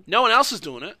 Mm-hmm. No one else is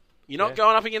doing it. You're not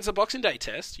going up against a Boxing Day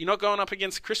test. You're not going up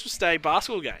against Christmas Day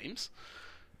basketball games.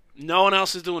 No one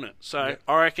else is doing it. So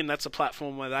I reckon that's a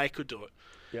platform where they could do it.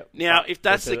 Yep. Now, if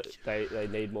that's they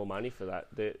need more money for that.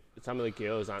 Some of the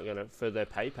girls aren't going to, for their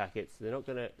pay packets, they're not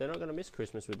going to miss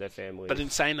Christmas with their families. But in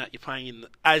saying that, you're playing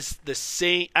as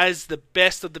the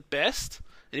best of the best.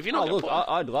 And if you're not,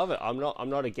 I'd love it. I'm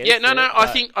not against. Yeah, no. I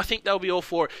think they'll be all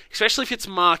for it, especially if it's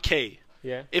marquee.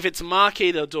 Yeah. If it's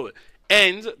marquee, they'll do it.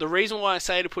 And the reason why I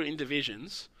say to put it in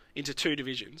divisions, into 2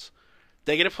 divisions,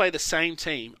 they're going to play the same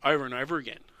team over and over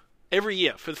again every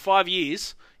year for the 5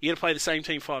 years. You're going to play the same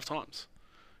team 5 times.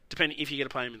 Depending if you're going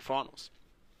to play them in finals.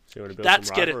 So you want to build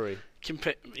some rivalry.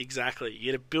 Exactly.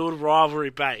 You got to build a rivalry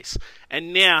base.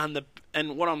 And now,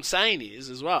 and what I'm saying is,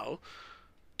 as well,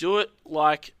 do it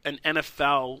like an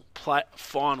NFL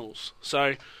finals.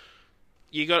 So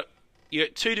you got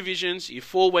 2 divisions, you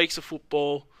 4 weeks of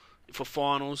football for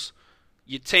finals.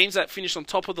 Your teams that finish on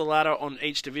top of the ladder on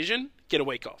each division get a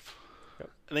week off. Yep.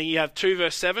 And then you have 2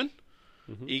 versus 7.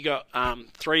 Mm-hmm. You got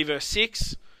 3 versus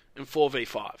 6 and 4 v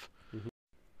 5.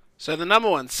 So the number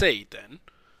 1 seed, then,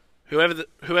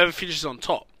 whoever finishes on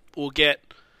top will get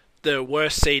the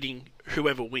worst seeding.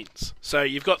 Whoever wins. So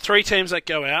you've got 3 teams that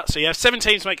go out. So you have 7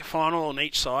 teams make a final on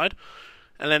each side,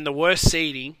 and then the worst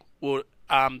seeding will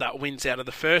that wins out of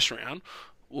the first round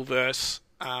will verse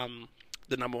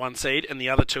the number 1 seed, and the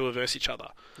other 2 will verse each other.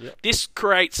 Yep. This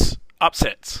creates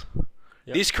upsets.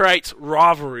 Yep. This creates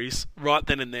rivalries right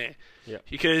then and there. Yep.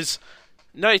 Because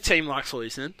no team likes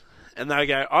losing. And they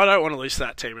go, I don't want to lose to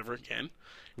that team ever again.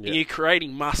 Yep. And you're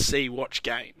creating must-see watch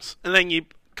games. And then you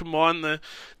combine the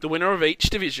winner of each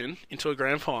division into a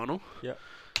grand final. Yep.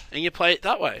 And you play it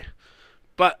that way.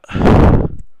 But I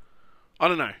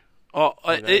don't know.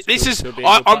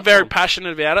 I'm very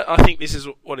passionate about it. I think this is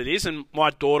what it is. And my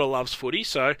daughter loves footy,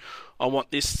 so I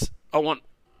want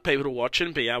people to watch it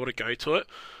and be able to go to it.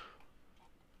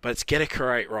 But it's got to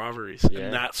create rivalries. Yeah.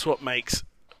 And that's what makes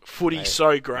footy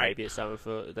so great. Maybe it's something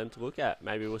for them to look at.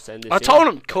 Maybe we'll send this. I told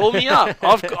them, call me up.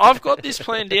 I've got this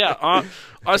planned out.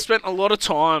 I spent a lot of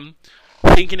time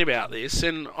thinking about this,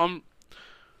 and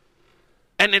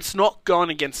it's not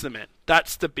going against the men.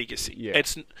 That's the biggest thing. Yeah.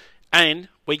 And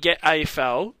we get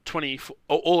AFL 24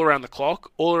 all around the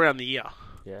clock, all around the year.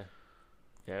 Yeah.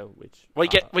 Yeah, which we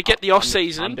get the off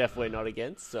season. I'm definitely not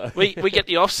against. So. we get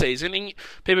the off season, and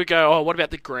people go, "Oh, what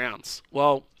about the grounds?"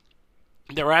 Well.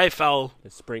 Their AFL... The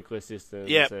sprinkler systems.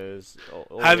 Yeah.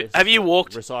 Have you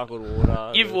walked... Recycled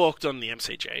water. You've walked on the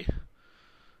MCG.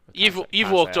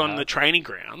 You've walked on the training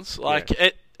grounds.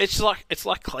 It's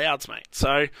like clouds, mate.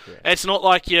 So it's not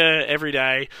like you're every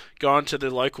day going to the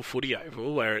local footy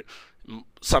oval where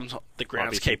the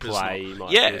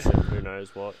groundskeepers... Who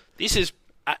knows what. This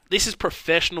is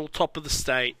professional, top of the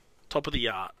state, top of the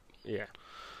art. Yeah.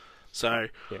 So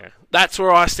that's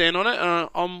where I stand on it.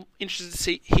 I'm interested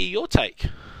to hear your take.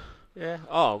 Yeah.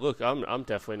 Oh, look, I'm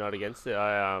definitely not against it.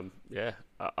 I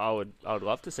would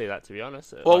love to see that, to be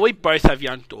honest. Well, we both have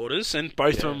young daughters, and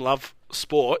both of them love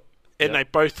sport, and they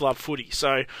both love footy.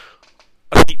 So,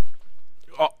 I think,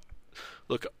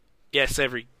 look, yes,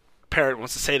 every parent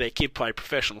wants to see their kid play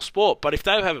professional sport, but if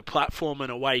they have a platform and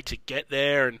a way to get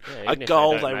there and a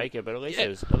goal, they make it. But at least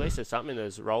there's something.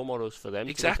 There's role models for them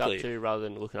to look up to rather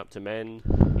than looking up to men.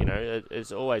 You know,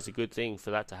 it's always a good thing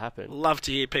for that to happen. Love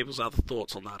to hear people's other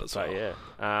thoughts on that as well. Yeah.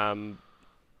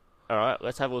 All right,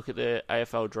 let's have a look at the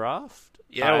AFL draft.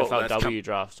 Yeah, AFLW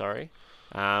draft. Sorry,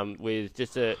 with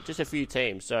just a few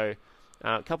teams. So.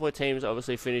 A couple of teams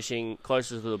obviously finishing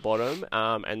closer to the bottom,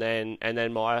 and then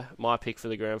my pick for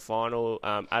the grand final,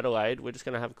 Adelaide. We're just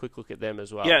going to have a quick look at them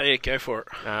as well. Yeah, go for it.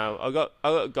 I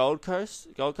got Gold Coast.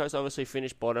 Gold Coast obviously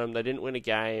finished bottom. They didn't win a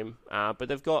game, but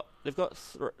they've got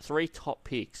three top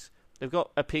picks. They've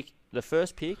got a pick, the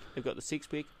first pick. They've got the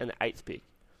sixth pick and the eighth pick.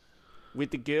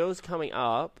 With the girls coming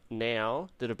up now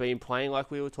that have been playing like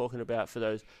we were talking about for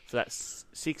that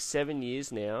 6-7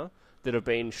 years now. That have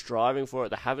been striving for it.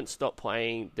 They haven't stopped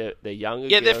playing. They're younger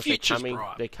girls. Their future's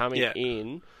bright. They're coming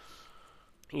in.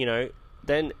 You know,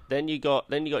 then you got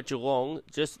Geelong.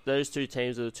 Just those two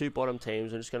teams are the two bottom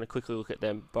teams. I'm just going to quickly look at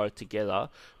them both together.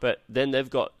 But then they've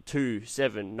got 2,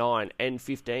 7, 9, and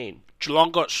 15.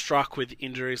 Geelong got struck with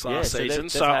injuries last season,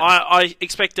 they've so I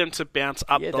expect them to bounce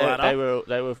up the ladder.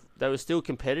 They were still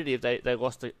competitive. They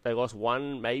lost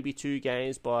one, maybe 2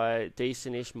 games by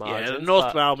decentish margins. Yeah,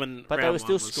 North Melbourne, but they were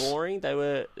still scoring. They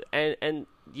were and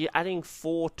you're adding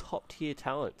 4 top tier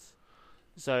talents.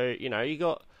 So you know you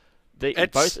got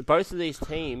both of these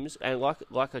teams, and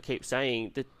like I keep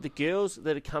saying, the girls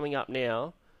that are coming up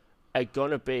now are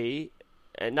gonna be.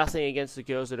 And nothing against the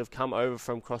girls that have come over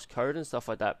from cross-code and stuff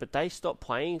like that, but they stopped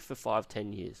playing for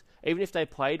 5-10 years. Even if they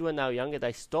played when they were younger,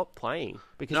 they stopped playing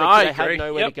because they had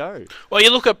nowhere to go. Well,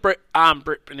 you look at Britt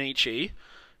Bonici.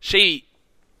 She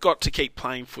got to keep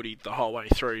playing footy the whole way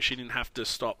through. She didn't have to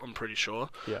stop, I'm pretty sure.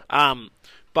 Yeah.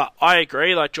 But I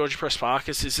agree, like Georgia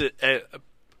Press-Parkes is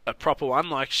a proper one.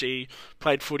 Like, she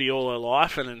played footy all her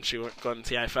life, and then she got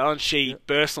into the AFL, and she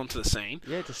burst onto the scene.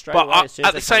 Yeah, just straight away.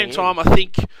 At the same time, I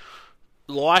think...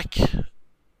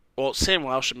 Sam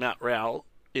Welsh and Matt Rowell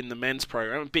in the men's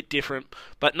program, a bit different,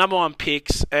 but number 1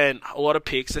 picks and a lot of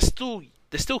picks, they're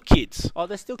still kids. Oh,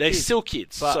 they're still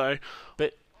kids. But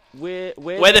where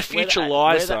the future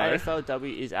lies, where the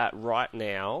AFLW is at right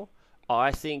now,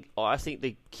 I think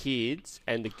the kids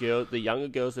and the younger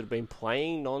girls that have been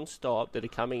playing non-stop that are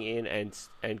coming in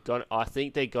I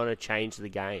think they're gonna change the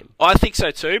game. I think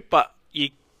so too, but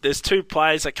there's 2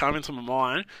 players that come into my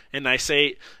mind, and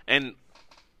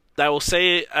they will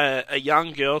see a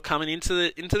young girl coming into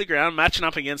the ground, matching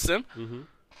up against them. Mm-hmm.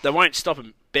 They won't stop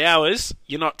them. Bowers,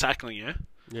 you're not tackling her,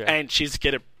 and she's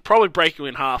going to probably break you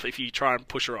in half if you try and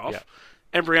push her off. Yeah.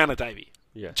 And Brianna Davey,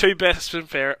 2 best and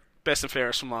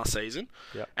fairest from last season,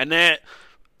 and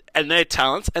they're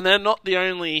talents, and they're not the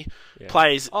only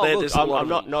players. I'm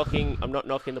not knocking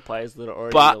the players that are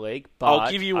already in the league, but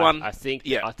I'll give you one. I think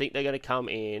they're going to come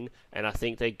in, and I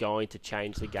think they're going to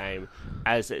change the game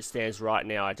as it stands right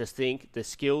now. I just think the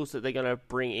skills that they're going to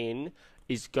bring in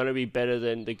is going to be better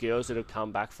than the girls that have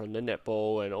come back from the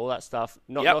netball and all that stuff.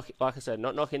 Like I said,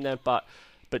 not knocking them, but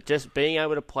just being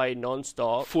able to play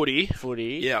non-stop footy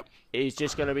is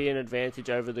just going to be an advantage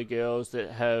over the girls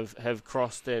that have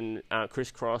crossed and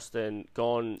crisscrossed and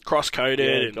gone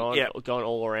cross-coded gone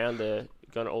all around the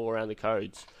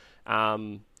codes.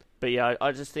 But yeah,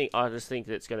 I just think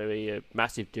it's going to be a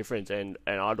massive difference, and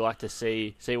I'd like to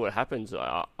see what happens.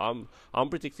 I'm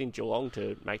predicting Geelong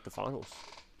to make the finals.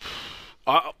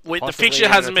 The fixture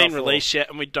hasn't been released yet,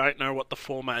 and we don't know what the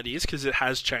format is because it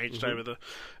has changed over the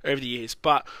years.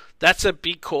 But that's a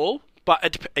big call. But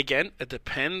it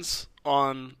depends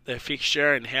on their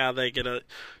fixture and how they're going to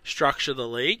structure the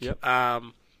league. Yep.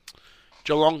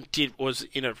 Geelong was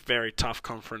in a very tough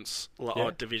conference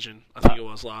division. I think it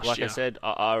was last year. Like I said,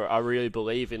 I really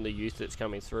believe in the youth that's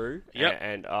coming through,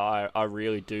 and I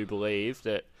really do believe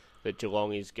that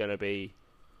Geelong is going to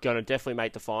definitely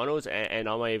make the finals, and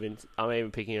I'm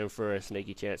even picking them for a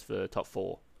sneaky chance for the top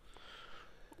 4.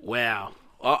 Wow.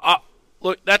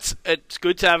 Look, it's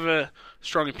good to have a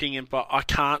strong opinion, but I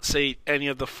can't see any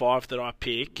of the 5 that I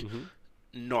pick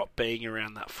not being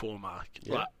around that 4 mark.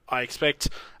 Yeah. Like, I expect...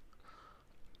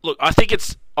 Look, I think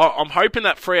I'm hoping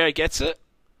that Freo gets it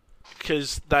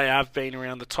because they have been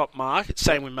around the top mark.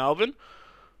 Same with Melbourne.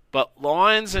 But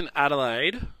Lions and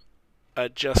Adelaide are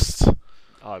just...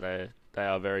 Oh, they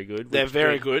are very good. They're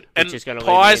very good. And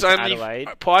Pies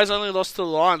only lost to the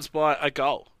Lions by a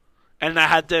goal. And they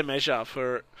had their measure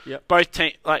for both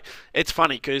teams. Like, it's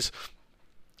funny because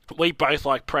we both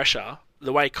like pressure.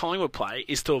 The way Collingwood play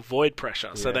is to avoid pressure.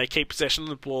 Yeah. So they keep possession of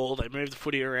the ball, they move the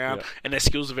footy around, and their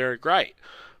skills are very great.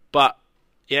 But,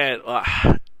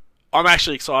 I'm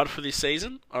actually excited for this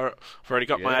season. I've already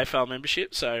got my AFL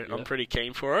membership, so I'm pretty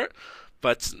keen for it.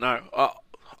 But, no,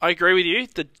 I agree with you.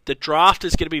 The draft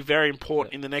is going to be very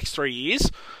important in the next 3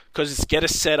 years because it's going to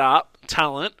set up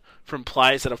talent from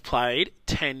players that have played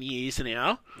 10 years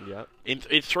now. Yep.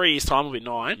 In 3 years' time, will be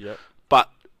 9. Yep.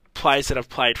 But players that have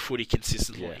played footy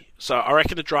consistently. Yeah. So I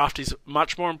reckon the draft is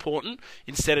much more important.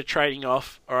 Instead of trading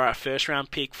off a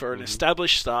first-round pick for an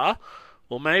established star,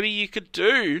 well, maybe you could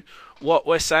do what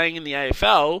we're saying in the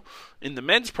AFL, in the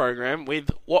men's program, with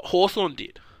what Hawthorn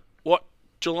did, what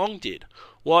Geelong did,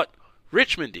 what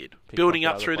Richmond did, building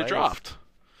up through the draft.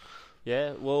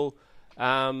 Yeah, well...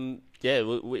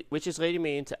 which is leading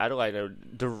me into Adelaide.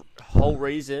 The whole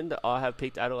reason that I have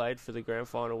picked Adelaide for the grand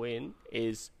final win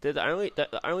is they're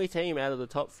the only team out of the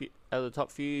top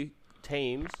few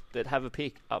teams that have a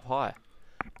pick up high,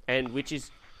 and which is,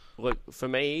 look, for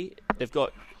me, they've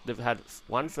had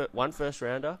one first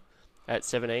rounder at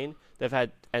 17. They've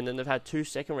had 2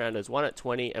 second rounders, one at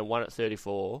 20 and one at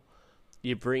 34.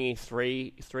 You're bringing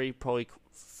three probably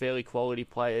fairly quality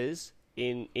players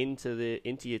into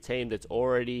your team that's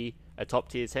already a top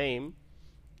tier team.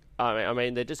 I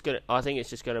mean, they're just gonna. I think it's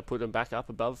just gonna put them back up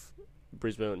above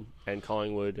Brisbane and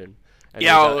Collingwood and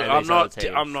I'm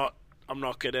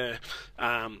not gonna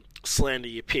slander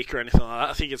your pick or anything like that.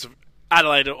 I think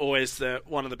Adelaide are always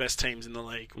one of the best teams in the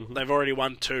league. Mm-hmm. They've already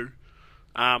won 2,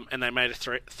 and they made a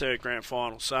third grand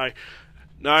final. So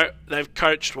no, they've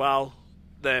coached well.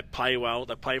 They play well,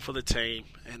 they play for the team,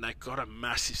 and they've got a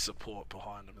massive support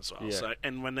behind them as well. Yeah. So,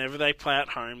 and whenever they play at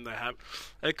home, they have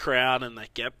a crowd and they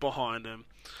get behind them.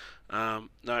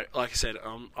 No, like I said,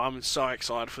 I'm so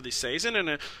excited for this season,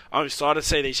 and I'm excited to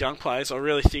see these young players. I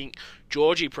really think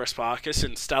Georgie Pressparkas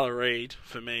and Stella Reid,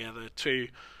 for me, are the two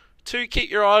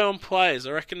keep your eye on players.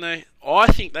 I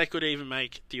think they could even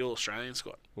make the All-Australian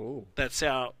squad. Ooh. That's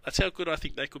how good I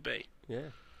think they could be. Yeah.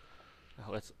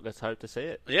 Let's hope to see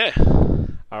it. Yeah.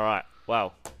 All right.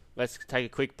 Well, let's take a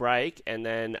quick break, and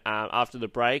then after the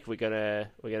break, we're gonna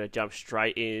jump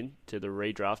straight in to the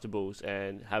redraftables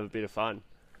and have a bit of fun.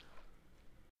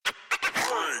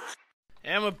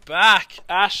 And we're back,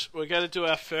 Ash. We're going to do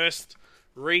our first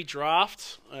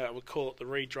redraft. We call it the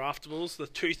redraftables, the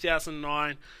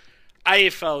 2009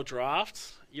 AFL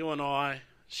draft. You and I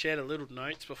shared a little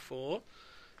notes before,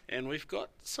 and we've got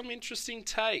some interesting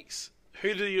takes.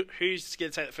 Who's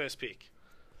going to take the first pick?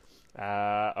 All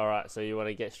right, so you want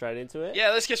to get straight into it? Yeah,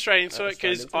 let's get straight into it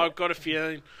because I've got a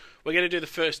feeling we're going to do the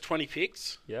first 20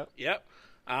 picks. Yep.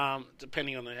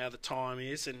 Depending on how the time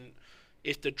is and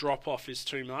if the drop-off is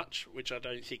too much, which I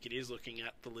don't think it is looking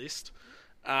at the list.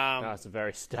 It's a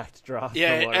very stacked draft.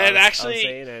 Yeah, and I've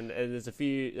seen, and there's a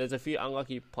few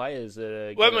unlucky players that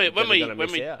are going to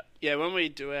miss out. Yeah, when we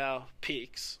do our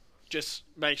picks, just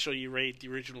make sure you read the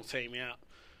original team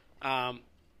out.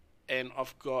 And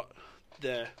I've got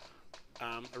the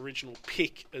original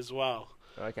pick as well.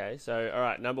 Okay, so all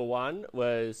right, number 1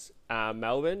 was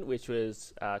Melbourne, which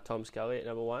was Tom Scully at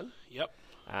number 1. Yep.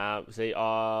 See,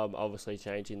 I'm obviously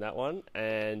changing that one,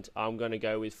 and I'm going to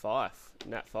go with Fife,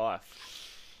 Nat Fife.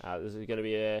 There's going to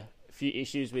be a few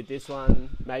issues with this one.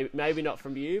 Maybe not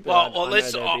from you, but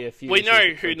we know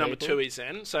who number 2 is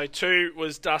then. So 2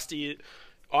 was Dusty.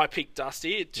 I picked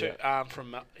Dusty.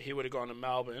 He would have gone to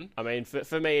Melbourne. I mean,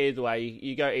 for me, either way,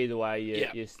 you go either way.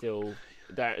 You're still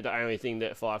the only thing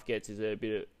that Fife gets is a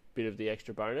bit of the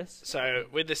extra bonus. So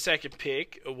with the second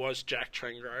pick, it was Jack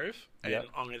Trengrove, and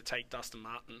I'm going to take Dustin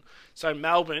Martin. So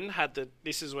Melbourne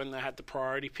this is when they had the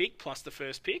priority pick plus the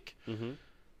first pick. Mm-hmm.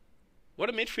 What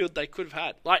a midfield they could have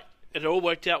had. Like, it all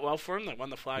worked out well for them. They won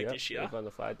the flag this year. They won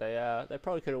the flag. They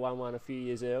probably could have won one a few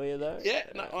years earlier though. Yeah,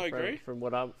 no, I agree. From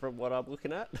what I'm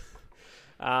looking at.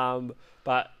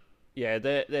 But yeah,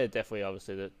 they're definitely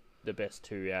obviously the best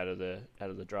 2 out of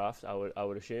the draft. I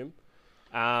would assume.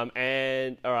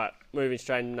 And all right, moving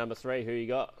straight into number 3. Who you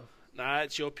got? No,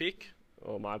 it's your pick.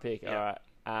 Or my pick. All right.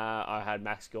 I had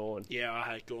Max Gawn. Yeah, I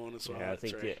had Gawn as well. Yeah,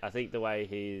 I think the way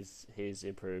he's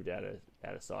improved out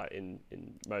of sight in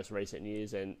most recent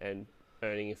years and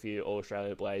earning a few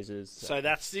All-Australian Blazers. So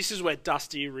this is where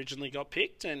Dusty originally got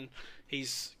picked, and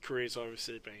his career's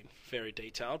obviously been very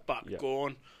detailed, but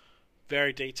Gawn,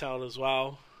 very detailed as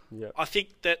well. Yep. I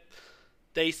think that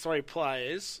these 3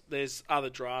 players, there's other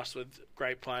drafts with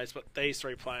great players, but these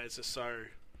 3 players are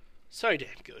so damn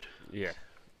good. Yeah.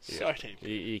 So damn good.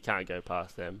 You can't go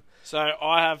past them. So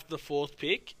I have the 4th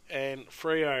pick, and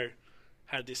Freo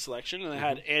had this selection, and they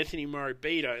had Anthony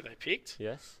Morabito they picked.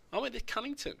 Yes. I went with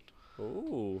Cunnington.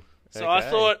 Ooh. So I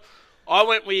thought, I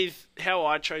went with, how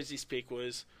I chose this pick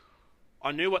was,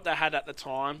 I knew what they had at the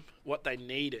time, what they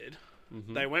needed.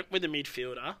 They went with a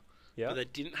midfielder, but they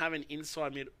didn't have an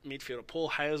inside midfielder.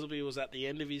 Paul Hazelby was at the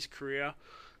end of his career.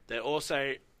 They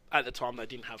also, at the time, they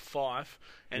didn't have 5.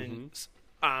 And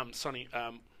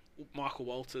Michael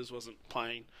Walters wasn't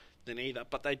playing then either.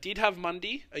 But they did have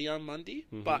Mundy, a young Mundy.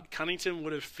 But Cunnington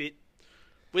would have fit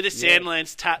with a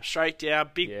Sandlands tap straight down,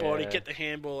 big body, get the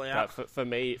handball out. But for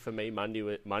me,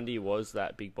 Mundy was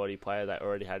that big body player they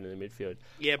already had in the midfield.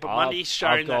 Yeah, but Mundy's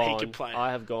shown that he can play.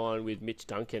 I have gone with Mitch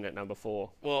Duncan at number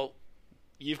 4. Well,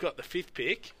 you've got the 5th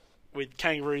pick with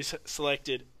Kangaroos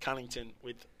selected Cunnington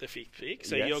with the 5th pick,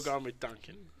 so you're going with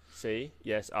Duncan. See,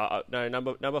 yes, no,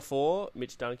 number 4,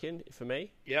 Mitch Duncan for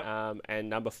me. Yeah. And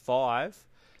number 5,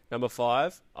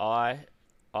 I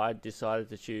decided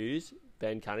to choose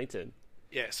Ben Cunnington.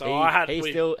 Yeah, so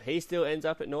he still ends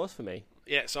up at North for me.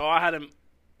 Yeah, so I had him.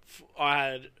 I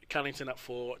had Cunnington at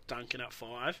 4, Duncan at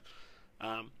 5.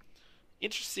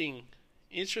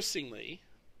 Interestingly,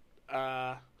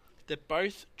 they're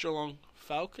both Geelong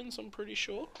Falcons. I'm pretty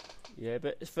sure. Yeah,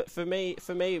 but for me,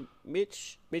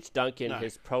 Mitch Duncan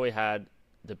has probably had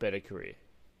the better career.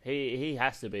 He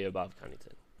has to be above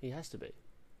Cunnington. He has to be.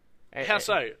 How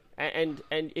so? And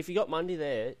if you got Mundy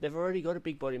there, they've already got a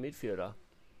big body midfielder.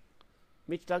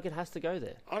 Mitch Duncan has to go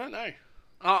there. I don't know.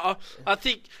 I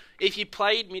think if you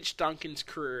played Mitch Duncan's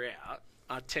career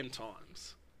out 10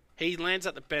 times, he lands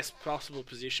at the best possible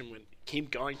position when him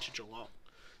going to Geelong.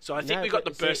 So I think we got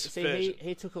the best version.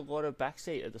 He took a lot of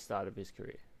backseat at the start of his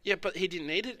career. Yeah, but he didn't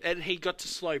need it, and he got to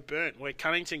slow burn, where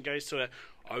Cunnington goes to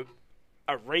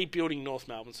a rebuilding North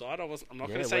Melbourne side. I'm not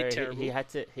going to say terrible. He had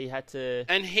to,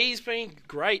 and he's been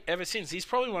great ever since. He's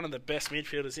probably one of the best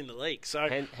midfielders in the league. So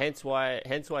hence why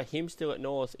him still at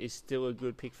North is still a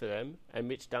good pick for them, and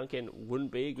Mitch Duncan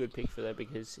wouldn't be a good pick for them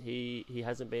because he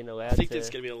hasn't been allowed. I think there's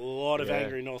going to be a lot of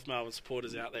angry North Melbourne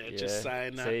supporters out there just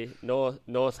saying that. See, North.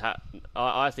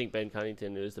 I think Ben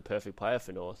Cunnington is the perfect player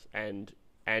for North, and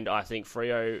I think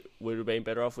Freo would have been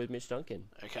better off with Mitch Duncan.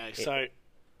 Okay, so.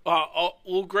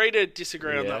 We'll agree to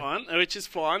disagree on that one, which is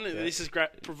fine. Yeah. This is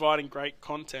great, providing great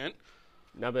content.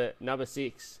 Number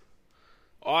 6.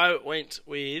 I went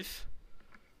with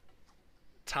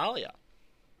Talia.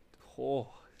 Oh.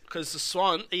 Because the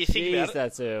Swan, you think about it.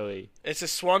 That's early. It's a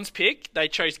Swans pick. They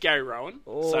chose Gary Rowan.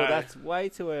 Oh, so, that's way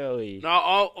too early. No,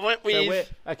 I went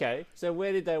with... So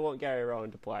where did they want Gary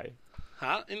Rowan to play?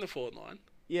 In the forward line.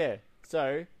 Yeah,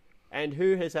 so... And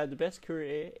who has had the best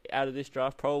career out of this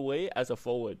draft, probably, as a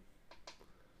forward?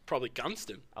 Probably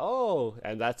Gunston. Oh,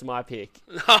 and that's my pick.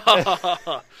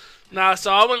 No,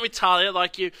 so I went with Talia.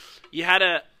 Like, you had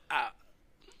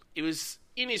it was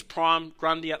in his prime,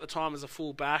 Grundy at the time as a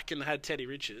full-back, and had Teddy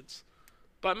Richards.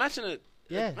 But imagine it.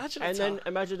 Yeah, then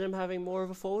imagine them having more of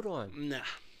a forward line. Nah.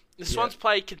 The Swans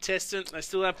played contestant. They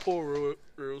still have poor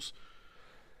rules.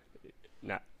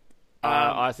 Nah.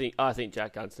 I think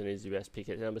Jack Gunston is the best pick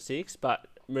at number 6. But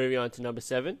moving on to number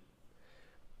 7.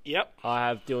 Yep. I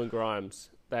have Dylan Grimes.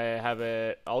 They have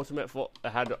an ultimate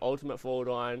forward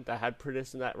line. They had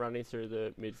Pritis and that running through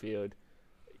the midfield.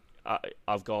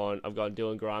 I've gone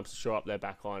Dylan Grimes to shore up their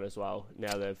back line as well.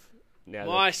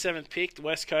 My 7th pick, the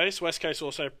West Coast. West Coast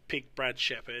also picked Brad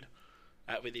Shepherd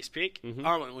with this pick. Mm-hmm.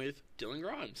 I went with Dylan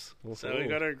Grimes. Ooh. So we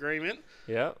got an agreement.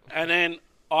 Yeah. And then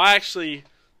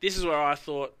this is where I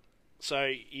thought.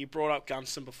 So you brought up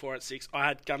Gunston before at 6. I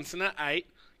had Gunston at 8,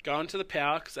 going to the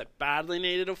Power because they badly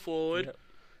needed a forward. Yep.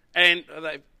 And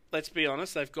let's be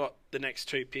honest, they've got the next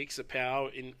 2 picks, the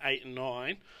Power in 8 and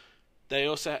 9.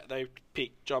 They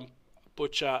picked John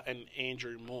Butcher and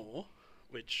Andrew Moore,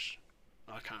 which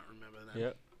I can't remember them.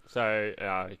 Yep. So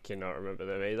I cannot remember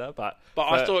them either. But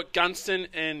I thought Gunston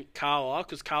and Carlisle,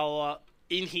 because Carlisle,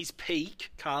 in his peak,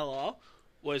 Carlisle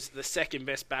was the second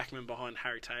best backman behind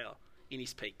Harry Taylor. In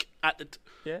his peak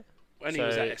when he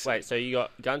was at SM. Wait, so you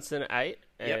got Gunston at 8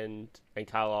 and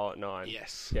Carlisle at 9.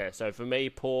 Yes. Yeah. So for me,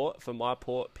 for my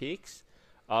Port picks,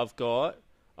 I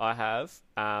have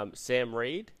Sam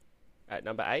Reid at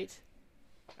number 8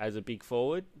 as a big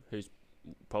forward, who's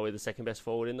probably the second best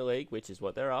forward in the league, which is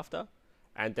what they're after,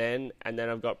 and then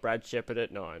I've got Brad Shepherd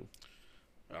at 9.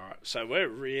 All right. So we're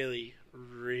really,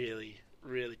 really,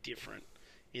 really different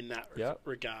in that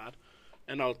regard,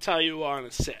 and I'll tell you why in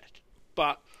a sec.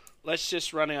 But let's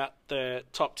just run out the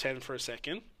top 10 for a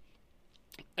second.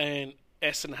 And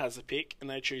Essendon has a pick, and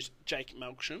they choose Jake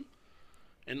Melksham.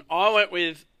 And I went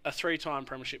with a 3-time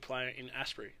premiership player in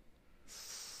Asprey.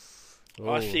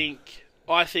 Oh. I think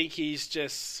he's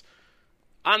just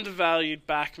undervalued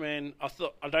backman.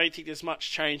 I don't think there's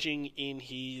much changing in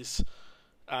his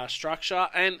structure.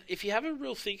 And if you have a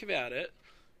real think about it,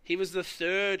 he was the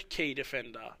third key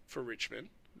defender for Richmond.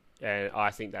 And I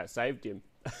think that saved him.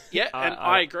 Yeah,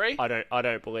 I agree. I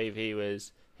don't believe he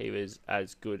was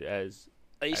as good as.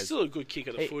 He's still a good kick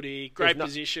of the footy. Great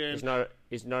position.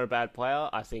 He's not a bad player.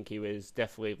 I think he was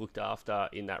definitely looked after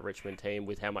in that Richmond team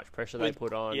with how much pressure they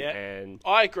put on. Yeah, and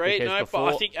I agree. Before,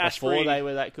 but I think Ashbury, before they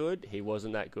were that good, he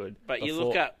wasn't that good. But you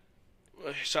look at.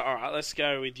 So all right, let's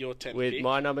go with your 10. With pick.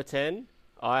 my number 10,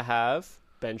 I have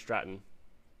Ben Stratton,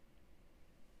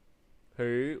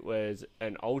 who was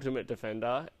an ultimate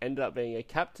defender, ended up being a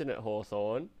captain at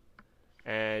Hawthorn,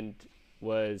 and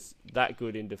was that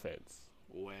good in defence.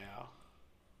 Wow.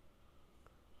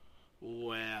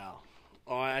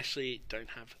 I actually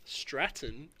don't have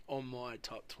Stratton on my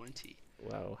top 20.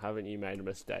 Well, haven't you made a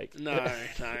mistake? No.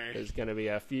 There's going to be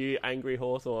a few angry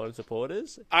Hawthorn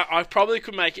supporters. I probably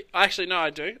could make it. Actually, no,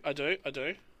 I do.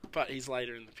 But he's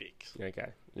later in the picks. Okay,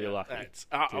 you're lucky.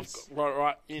 I've got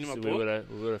right in my book.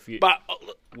 We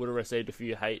would have received a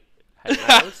few hate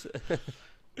mails.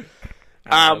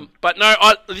 But no,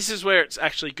 this is where it's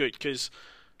actually good, because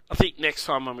I think next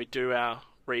time when we do our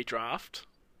redraft,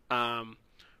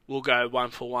 we'll go 1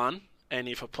 for 1, and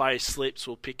if a player slips,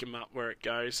 we'll pick him up where it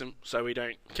goes, and so we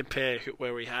don't compare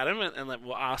where we had him, and then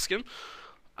we'll ask him.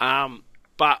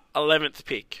 But 11th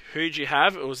pick, who'd you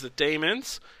have? It was the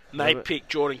Demons, and they picked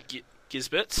Jordan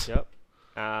Gisberts. Yep.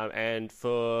 And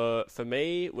for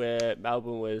me, where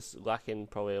Melbourne was lacking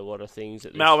probably a lot of things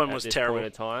at this terrible point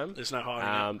of time. There's no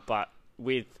hiding it. But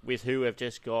with who we've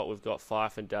just got, we've got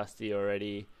Fife and Dusty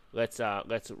already. Let's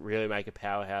really make a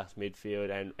powerhouse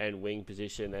midfield and wing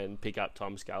position and pick up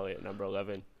Tom Scully at number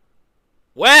 11.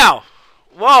 Wow!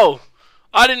 Whoa!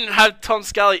 I didn't have Tom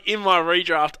Scully in my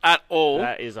redraft at all.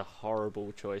 That is a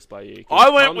horrible choice by you.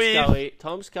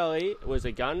 Tom Scully was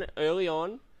a gun early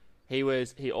on.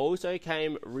 He also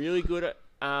came really good at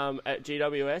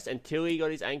GWS until he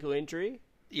got his ankle injury.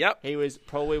 Yep. He was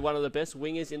probably one of the best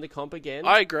wingers in the comp again.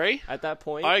 I agree. At that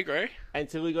point. I agree.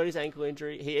 Until he got his ankle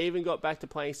injury. He even got back to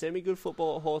playing semi-good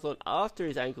football at Hawthorn after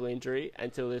his ankle injury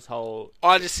until this whole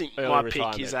I just think my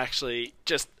retirement. pick is actually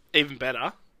just even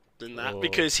better than that,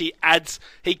 because he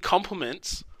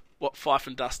complements what Fife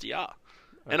and Dusty are.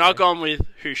 Okay. And I've gone with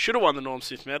who should have won the Norm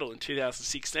Smith medal in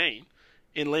 2016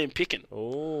 in Liam Picken.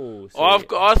 Oh,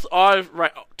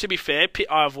 to be fair,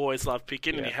 I've always loved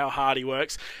Picken and how hard he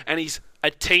works, and he's a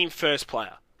team first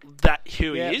player. He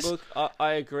is. Look,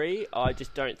 I agree. I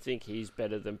just don't think he's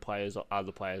better than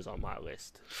other players on my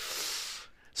list.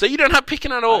 So you don't have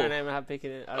Picken at all? I don't even have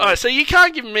Picken. So you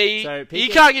can't give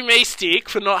me stick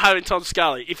for not having Tom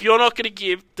Scully. If you're not going to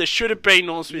give, there should have been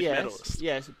Norm Smith medalist.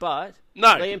 Yes, but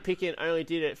no. Liam Picken only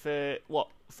did it for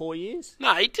 4 years?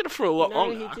 No, he did it for a lot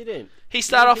longer. No, he didn't. He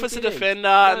started off as a defender.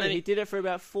 And then he did it for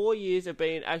about 4 years of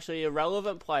being actually a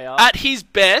relevant player. At his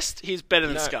best, he's better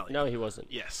than Scully. No, he wasn't.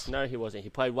 Yes. No, he wasn't. He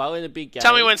played well in the big game.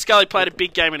 Tell me when Scully played a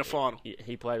big game in a final.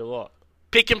 He played a lot.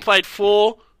 Picken played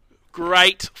 4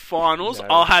 great finals. No.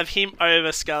 I'll have him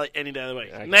over Scully any day of the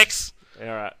week. Okay. Next. All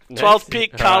right. 12th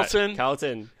pick, Carlton. Right.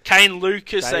 Carlton. Kane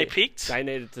Lucas, they picked. They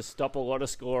needed to stop a lot of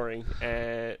scoring.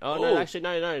 And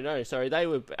no. Sorry, they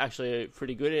were actually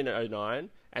pretty good in 09.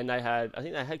 And I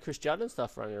think they had Chris Judd and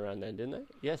stuff running around then, didn't they?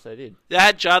 Yes, they did. They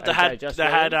had Judd. They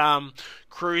had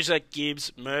Cruiser,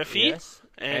 Gibbs, Murphy. Yes.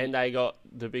 And they got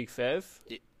the big Fev.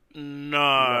 No,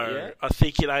 I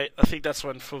think that's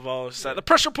when Favolo said the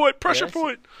pressure point.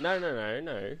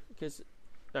 No. Because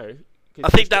I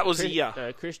think that was the year.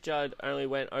 No, Chris Judd only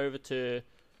went over to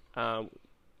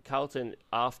Carlton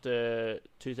after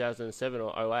 2007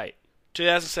 or 08.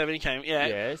 2007 he came,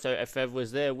 Yeah, so Fev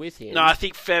was there with him. No, I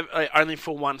think Fev only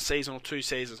for 1 season or 2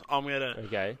 seasons. I'll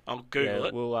Google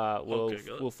it.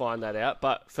 We'll find that out.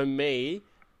 But for me,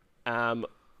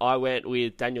 I went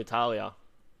with Daniel Talia.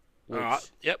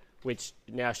 Which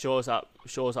now shores up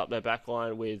their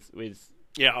backline with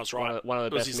I was right. One of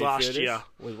the best his midfielders. Last year.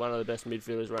 With one of the best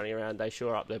midfielders running around, they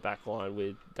shore up their backline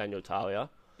with Daniel Talia.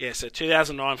 Yeah, so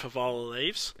 2009 Favola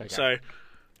leaves. Okay. So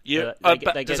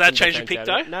does that change your pick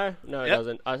though? No, it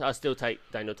doesn't. I still take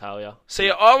Daniel Talia.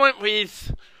 See, I went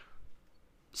with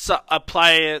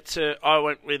I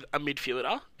went with a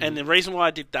midfielder, and the reason why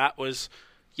I did that was,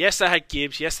 yes, they had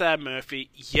Gibbs, yes, they had Murphy,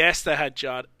 yes, they had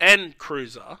Judd and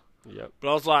Cruiser. Yep. But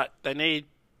I was like, they need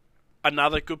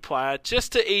another good player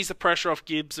just to ease the pressure off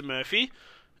Gibbs and Murphy,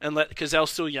 because they were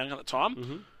still young at the time.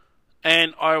 Mm-hmm.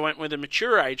 And I went with a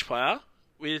mature age player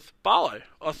with Barlow.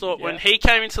 I thought when he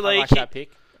came into the league, I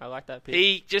like that pick.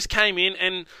 He just came in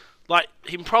and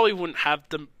he probably wouldn't have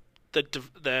the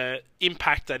the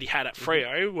impact that he had at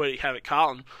Freo, what he had at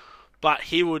Carlton, but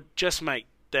he would just make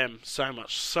them so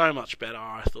much better,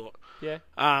 I thought. Yeah,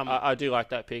 I do like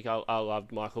that pick. I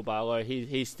loved Michael Barlow.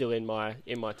 He's still in my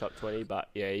top 20, but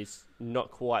yeah, he's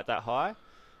not quite that high.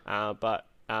 But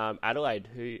Adelaide,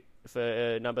 who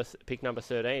for pick number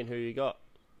 13, who you got?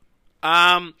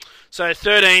 So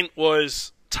 13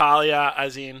 was Talia,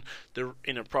 as in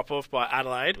a prop off by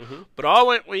Adelaide, but I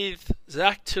went with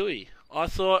Zach Tui. I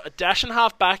thought a dash and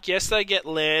half back. Yes, they get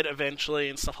led eventually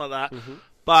and stuff like that,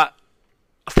 but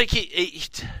I think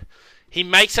he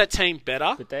makes that team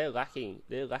better. But they're lacking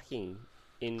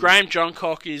in... Graham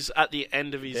Johncock is at the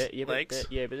end of his legs.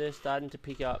 But they're starting to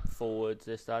pick up forwards.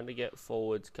 They're starting to get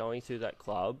forwards going through that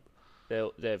club.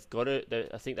 They've got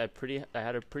it. I think they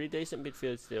had a pretty decent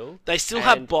midfield still. They still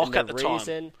had Bock at the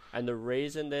time. And the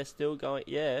reason they're still going...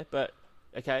 Yeah, but...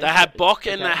 Okay. They had Bock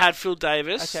and they had Phil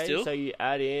Davis okay, still. So you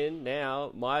add in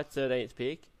now, my 13th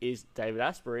pick is David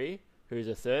Asprey, who's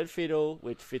a third fiddle,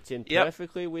 which fits in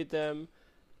perfectly with them.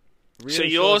 Really so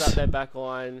yours up their back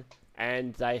line,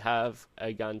 and they have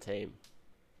a gun team.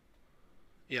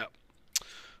 Yep.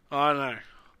 I don't know.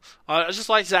 I just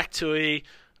like Zach Tui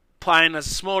playing as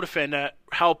a small defender,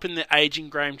 helping the aging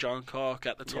Graham Johncock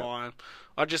at the time.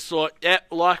 I just thought,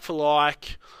 like for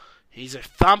like, he's a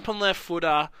thumping left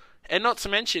footer. And not to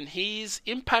mention, he's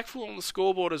impactful on the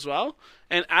scoreboard as well.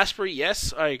 And Asprey,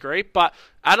 yes, I agree. But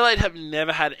Adelaide have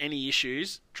never had any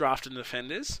issues drafting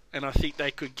defenders. And I think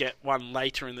they could get one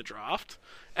later in the draft.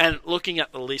 And looking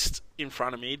at the list in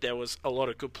front of me, there was a lot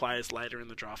of good players later in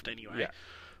the draft anyway. Yeah.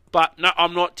 But no,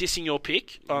 I'm not dissing your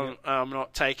pick. I'm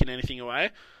not taking anything away.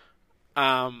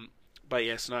 But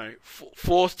yes, no.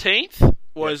 14th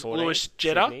was 14th, Lewis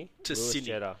Jetta to Lewis Sydney.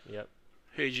 Jetta, yep.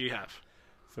 Who'd you have?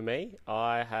 For me,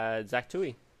 I had Zach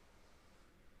Tui.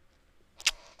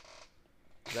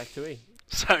 Zach Tui.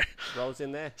 So rolls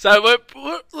in there. So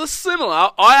we're similar.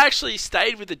 I actually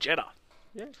stayed with the Jetta.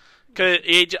 Yeah. Because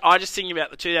I just think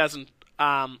about the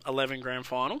 2011 Grand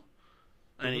Final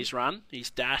and his run, his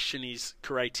dash and his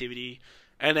creativity,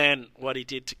 and then what he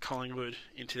did to Collingwood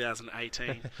in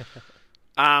 2018.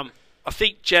 I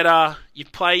think Jetta, you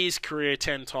play his career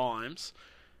 10 times,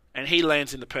 and he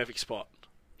lands in the perfect spot.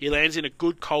 He lands in a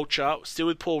good culture, still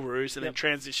with Paul Roos, and then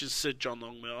transitions to John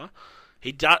Longmiller.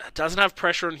 He doesn't have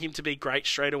pressure on him to be great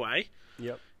straight away.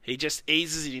 Yep. He just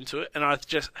eases it into it. And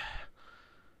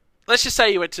let's just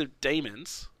say he went to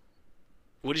Demons.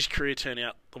 Would his career turn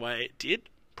out the way it did?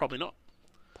 Probably not.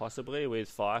 Possibly with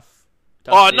Fife.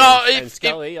 Dusty and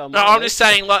Scully. I'm just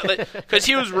saying, because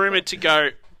he was rumoured to go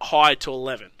high to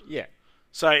 11. Yeah.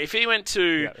 So if he went to...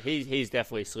 Yeah, he's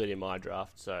definitely slid in my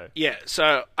draft, so... Yeah,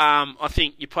 so I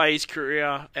think you play his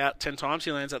career out 10 times,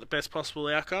 he lands at the best possible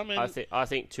outcome. And... I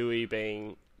think Tui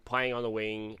playing on the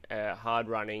wing,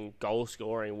 hard-running,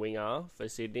 goal-scoring winger for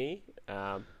Sydney,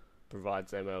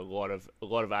 provides them a lot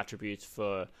of attributes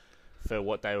for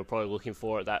what they were probably looking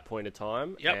for at that point of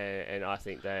time. Yep. And I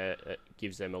think that it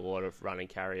gives them a lot of run and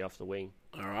carry off the wing.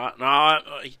 All right. No,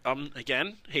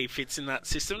 again, he fits in that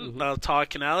system. Ty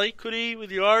Canali, could he, with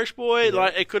the Irish boy? Yeah.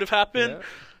 It could have happened.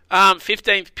 Yeah.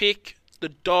 15th pick, the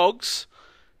Dogs.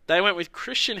 They went with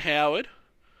Christian Howard.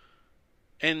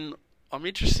 And I'm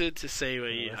interested to see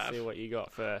what you have. See what you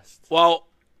got first. Well,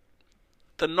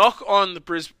 the knock on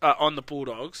the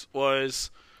Bulldogs was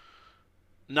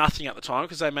nothing at the time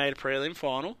because they made a prelim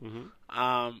final.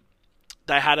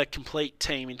 They had a complete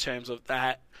team in terms of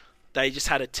that. They just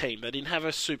had a team. They didn't have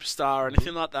a superstar or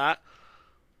anything like that.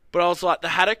 But I was like, they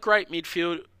had a great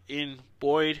midfield in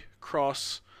Boyd,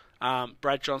 Cross,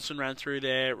 Brad Johnson ran through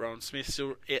there, Ron Smith,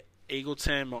 still,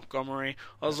 Eagleton, Montgomery.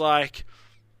 I was like,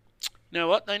 you know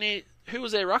what? They need... Who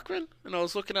was their ruckman? And I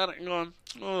was looking at it and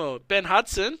going, Ben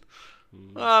Hudson.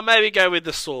 Maybe go with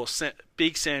the source,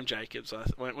 Big Sam Jacobs. I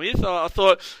went with. I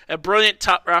thought a brilliant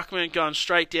tuck ruckman going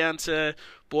straight down to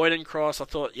Boyd and Cross. I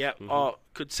thought,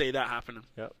 could see that happening.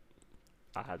 Yep.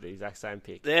 I had the exact same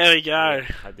pick. There we go. Yeah,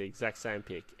 I had the exact same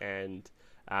pick, and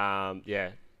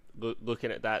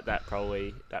looking at that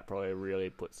probably really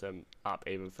puts them up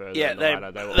even further. Yeah, on the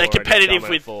ladder. They were they're competitive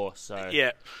with force. So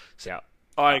yeah,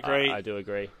 I agree. I do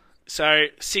agree. So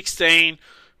 16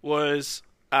 was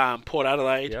Port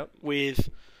Adelaide with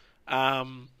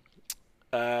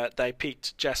they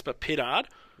picked Jasper Pittard.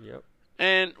 Yep.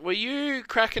 And were you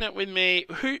cracking it with me?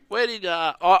 Where did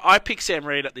I picked Sam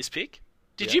Reid at this pick?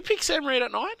 Did you pick Sam Reid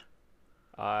at 9?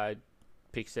 I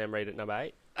picked Sam Reid at number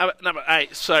 8. Number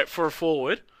 8, so for a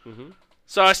forward.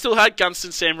 So I still had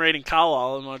Gunston, Sam Reid and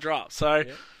Carlisle in my draft. So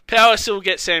Power still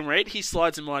gets Sam Reid. He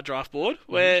slides in my draft board.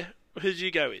 Who did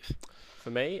you go with? For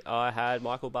me, I had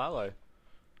Michael Barlow.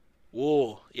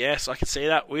 Whoa, yes, I can see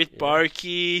that with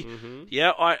Boki. Mm-hmm.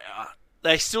 Yeah, I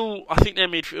think their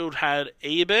midfield had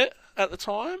Ebert at the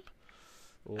time.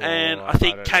 And I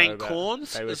think Kane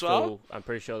Corns as well. I'm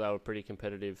pretty sure they were pretty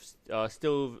competitive.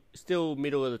 Still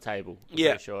middle of the table. I'm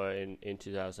pretty sure in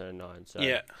 2009. So.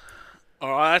 Yeah. All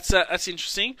right, that's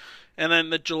interesting. And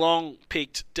then the Geelong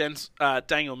picked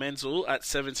Daniel Menzel at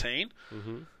 17.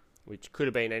 Mm-hmm. Which could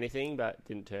have been anything, but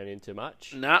didn't turn into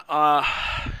much. I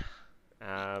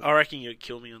reckon you'd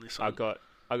kill me on this one.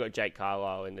 I got Jake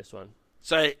Carlisle in this one.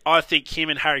 So I think him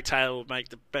and Harry Taylor would make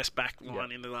the best back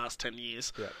line in the last 10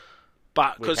 years. Yeah.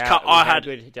 But because how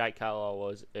good Jake Carlisle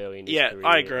was early in his career.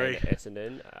 I agree. At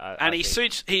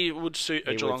Essendon, he would suit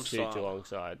a Geelong style. Geelong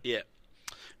side. Yeah.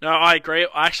 No, I agree.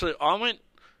 Actually, I went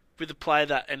with a player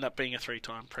that ended up being a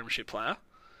 3-time premiership player.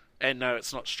 And no,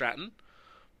 it's not Stratton.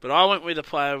 But I went with a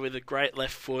player with a great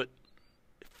left foot.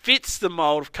 Fits the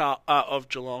mould of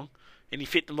Geelong. And he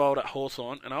fit the mould at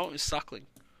Hawthorn. And I went with Suckling.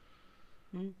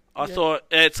 I thought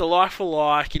it's a like for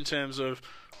like in terms of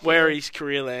where his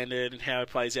career landed and how he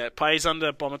plays out. Plays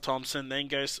under Bomber Thompson, then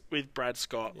goes with Brad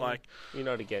Scott. Yeah. Like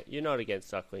you're not against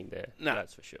Suckling there. No.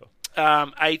 That's for sure.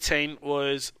 18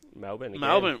 was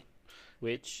Melbourne.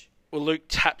 Which Luke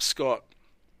Tapscott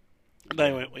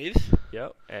they went with.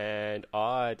 Yep. And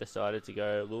I decided to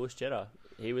go Lewis Jetta.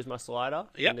 He was my slider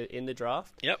in the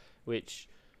draft. Yep. Which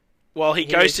he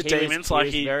goes to Demons. He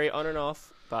was very on and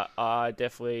off. But I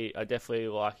definitely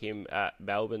like him at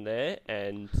Melbourne there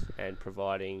and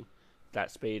providing that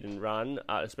speed and run,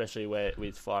 especially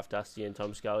with Fife Dusty and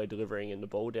Tom Scully delivering in the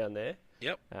ball down there.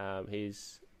 Yep.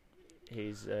 He's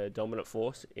a dominant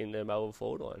force in the Melbourne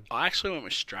forward line. I actually went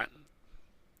with Stratton.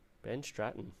 Ben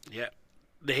Stratton. Yeah.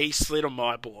 He slid on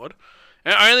my board.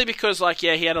 And only because, he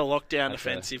had a lockdown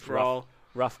defensive role.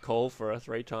 Rough call for a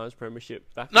 3 times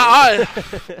premiership back. No,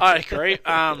 I agree.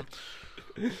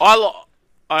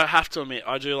 I have to admit,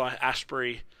 I do like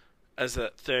Ashbury as a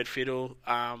third fiddle.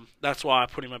 That's why I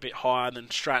put him a bit higher than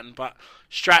Stratton. But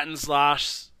Stratton's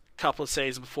last couple of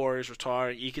seasons before he was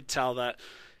retiring, you could tell that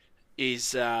he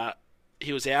was out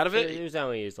of it. It was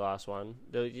only his last one.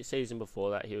 The season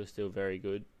before that, he was still very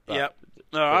good. But yep.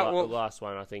 All right. The last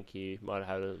one, I think he might have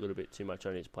had a little bit too much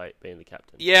on his plate being the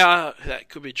captain. Yeah, that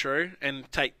could be true, and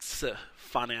takes the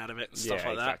fun out of it and stuff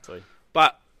like exactly.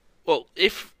 that. But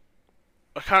if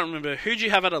I can't remember, who'd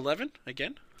you have at 11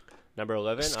 again? Number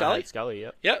 11, Scully? I had Scully,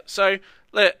 yep. Yeah, so,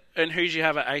 and who'd you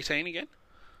have at 18 again?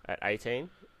 At 18,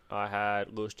 I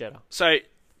had Lewis Jetta. So,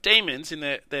 Demons, in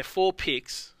their 4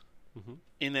 picks,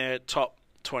 in their top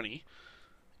 20,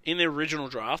 in their original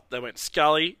draft, they went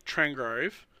Scully,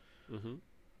 Trengrove,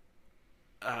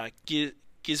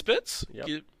 Gisberts,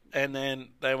 and then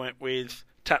they went with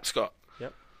Tapscott.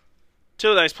 Yep. 2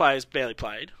 of those players barely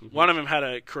played. One of them had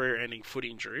a career-ending foot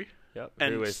injury. Yep.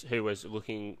 He was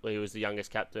the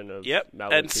youngest captain of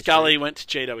Melbourne. And Scully went to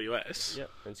GWS. Yep.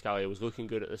 And Scully was looking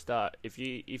good at the start. If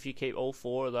you keep all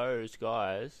 4 of those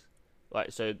guys,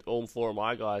 all 4 of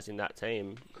my guys in that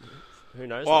team, who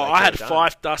knows? Well, I had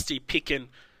Fife, Dusty, Picken,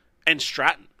 and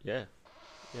Stratton. Yeah.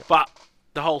 Yep. But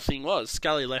the whole thing was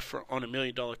Scully left on $1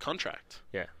 million contract.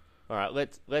 Yeah. All right.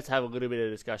 Let's have a little bit of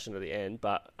discussion at the end.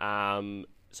 But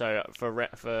so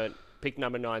for pick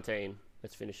number 19.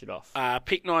 Let's finish it off.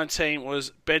 Pick 19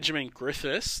 was Benjamin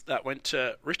Griffiths that went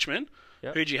to Richmond.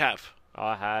 Yep. Who'd you have?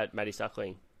 I had Matty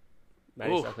Suckling.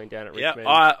 Suckling down at Richmond.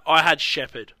 Yeah, I had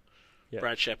Shepherd. Yep.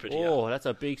 Brad Shepherd. Oh, that's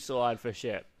a big slide for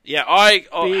Shep. Yeah,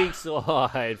 big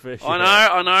slide for Shep.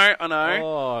 I know.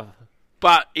 Oh,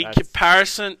 but in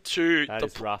comparison to... That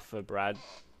is rough for Brad.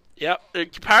 Yep. In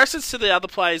comparison to the other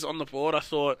players on the board, I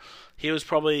thought he was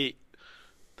probably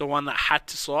the one that had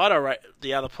to slide.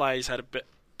 The other players had a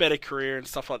better career and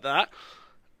stuff like that.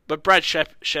 But Brad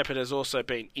Shepherd has also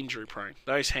been injury prone.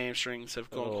 Those hamstrings have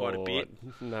gone quite a bit.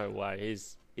 No way.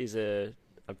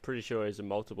 I'm pretty sure he's a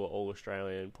multiple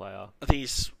All-Australian player. I think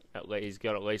he's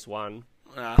got at least one.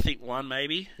 I think one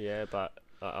maybe. Yeah, but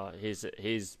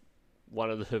he's one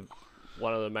of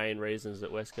the main reasons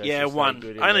that West Coast is so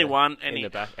good one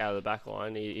out of the back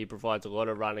line. He provides a lot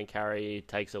of run and carry. He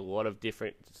takes a lot of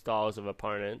different styles of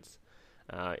opponents.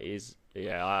 I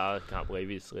can't believe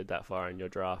he slid that far in your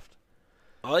draft.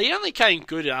 Well, he only came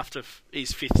good after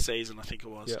his 5th season, I think it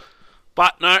was. Yep.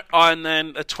 But no, and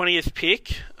then the 20th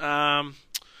pick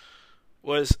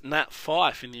was Nat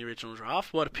Fyfe in the original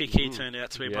draft. What a pick he turned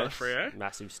out to be by the Freo.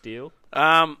 Massive steal.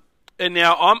 And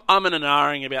now I'm an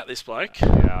and-ahhing about this bloke.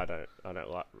 Yeah,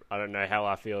 I don't know how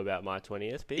I feel about my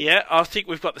 20th pick. Yeah, I think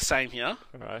we've got the same here.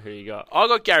 All right, who you got? I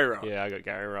got Gary Rowan. Yeah, I got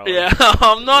Gary Rowan. Yeah,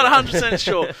 I'm not 100%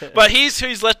 sure. But here's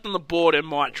who's left on the board in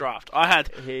my draft. I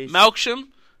had Melksham,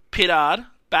 Pittard,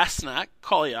 Basnak,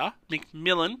 Collier,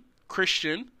 McMillan,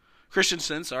 Christensen,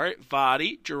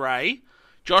 Vardy, Duray,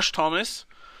 Josh Thomas,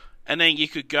 and then you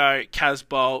could go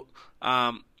Casbolt,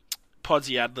 Podsy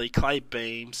Adley, Clay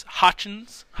Beams,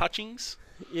 Hutchings.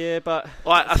 Yeah, but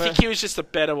I think he was just a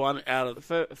better one out of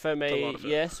for me.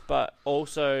 Yes, but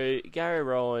also Gary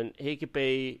Rowan, he could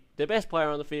be the best player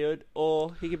on the field,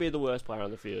 or he could be the worst player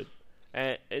on the field.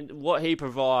 And what he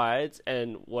provides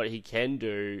and what he can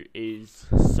do is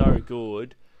so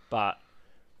good, but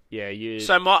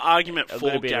So my argument a for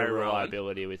little bit Gary of Rowan,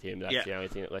 reliability with him. That's the only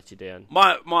thing that lets you down.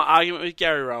 My argument with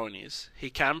Gary Rowan is he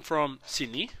came from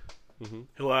Sydney,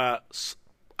 who are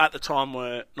at the time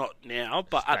were not now,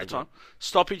 but at the time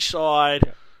stoppage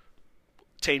side,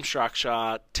 team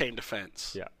structure, team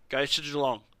defence. Yeah, goes to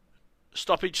Geelong,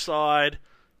 stoppage side,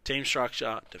 team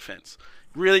structure, defence.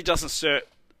 Really doesn't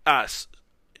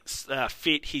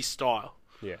fit his style.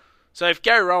 Yeah. So if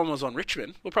Gary Rowan was on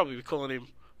Richmond, we'll probably be calling him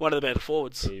one of the better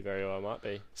forwards. He very well might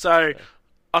be. So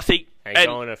I think... And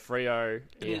going to Freo,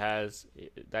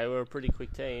 they were a pretty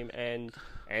quick team, and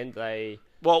they...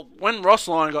 Well, when Ross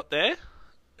Lyon got there,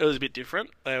 it was a bit different.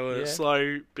 They were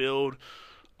slow build.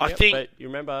 I think... But you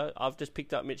remember, I've just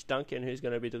picked up Mitch Duncan, who's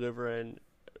going to be delivering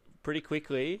pretty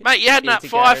quickly. Mate, you had Nat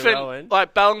Fyfe and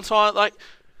Ballantyne,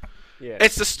 Yeah.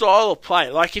 It's the style of play.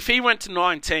 Like, if he went to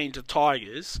 19 to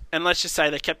Tigers, and let's just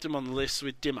say they kept him on the list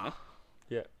with Dimmer,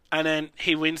 and then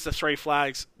he wins the 3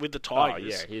 flags with the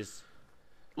Tigers. Oh, yeah, he's...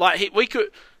 we could...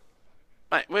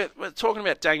 Mate, we're talking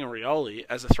about Daniel Rioli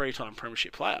as a 3-time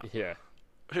premiership player. Yeah.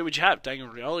 Who would you have, Daniel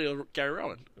Rioli or Gary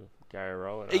Rowan? Gary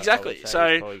Rowan. Exactly. So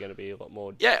he's probably going to be a lot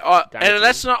more... Yeah, and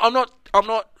that's not... I'm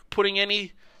not putting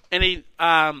any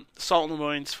salt in the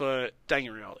wounds for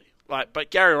Daniel Rioli.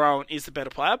 But Gary Rowan is the better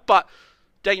player. But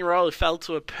Daniel Rioli fell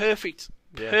to a perfect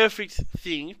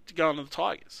thing to go on to the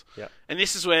Tigers. Yeah. And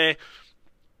this is where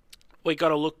we got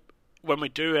to look when we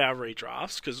do our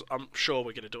redrafts, because I'm sure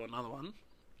we're going to do another one.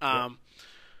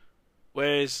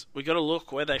 Whereas we got to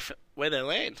look where they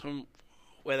land and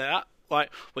where they are.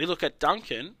 Like, we look at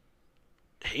Duncan,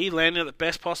 he landed at the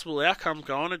best possible outcome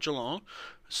going to Geelong,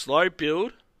 slow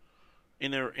build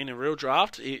in a real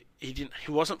draft. He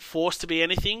wasn't forced to be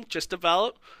anything, just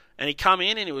develop, and he come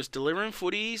in and he was delivering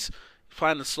footies,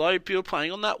 playing the slow build,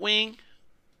 playing on that wing.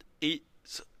 He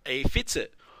fits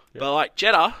it. But like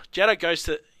Jetta goes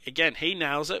to, again, he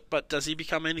nails it, but does he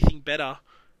become anything better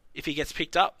if he gets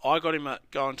picked up? I got him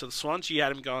going to the Swans, you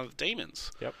had him going to the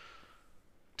Demons. Yep.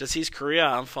 Does his career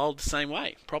unfold the same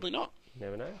way? Probably not.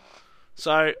 Never know.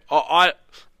 So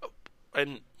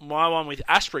and my one with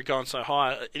Asprey going so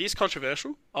high, it is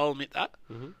controversial, I'll admit that.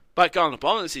 Mm-hmm. But going to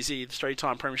Bombers, is he the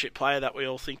 3-time premiership player that we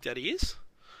all think that he is?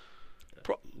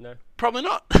 No. Probably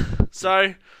not.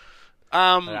 So...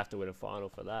 I'd have to win a final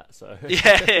for that. So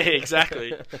yeah,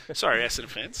 exactly. Sorry, Essendon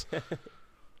fans.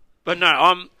 But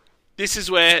no, this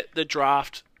is where the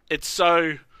draft, it's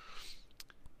so...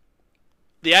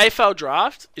 The AFL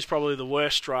draft is probably the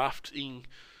worst draft in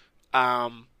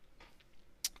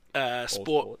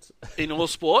sport in all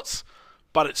sports,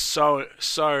 but it's so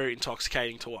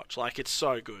intoxicating to watch. Like, it's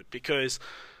so good because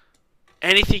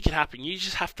anything can happen. You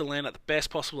just have to land at the best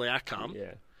possible outcome.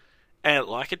 Yeah. And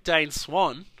like a Dane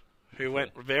Swan, who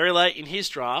went very late in his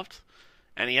draft,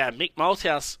 and he had Mick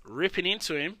Malthouse ripping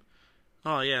into him.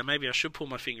 Oh yeah, maybe I should pull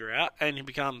my finger out, and he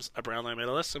becomes a Brownlow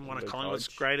medalist and one of Collingwood's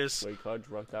greatest. Luke Hodge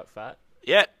rocked up fat.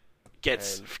 Yeah,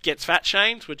 gets fat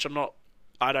shamed, which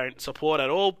I don't support at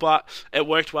all, but it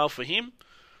worked well for him.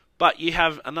 But you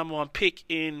have a number 1 pick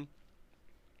in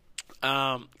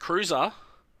Cruiser.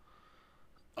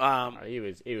 He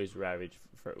was ravaged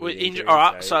for injury. All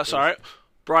right, sorry,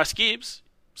 Bryce Gibbs,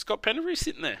 Scott Pendlebury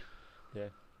sitting there. Yeah,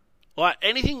 like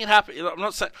anything can happen. I'm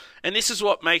not saying, and this is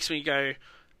what makes me go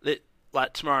that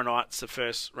like tomorrow night's the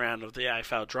first round of the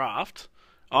AFL draft.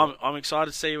 I'm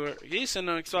excited to see where it is, and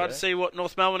I'm excited to see what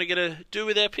North Melbourne are going to do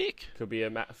with their pick. Could be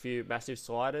a few massive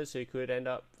sliders who could end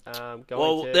up going.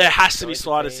 Well, there has to be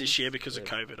sliders this year because of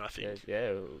COVID, I think.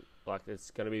 Yeah, like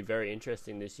it's going to be very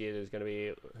interesting this year. There's going to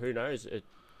be, who knows,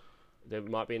 there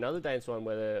might be another Dane Swan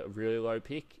where the really low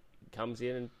pick comes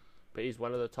in and he's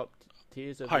one of the top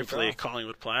tiers of hopefully the a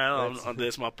Collingwood player.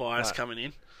 There's my bias coming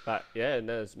in. But yeah, and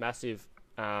there's massive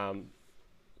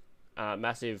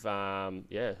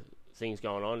things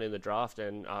going on in the draft,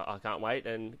 and I can't wait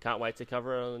to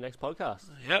cover it on the next podcast.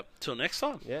 Yep, till next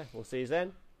time. Yeah, we'll see you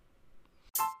then.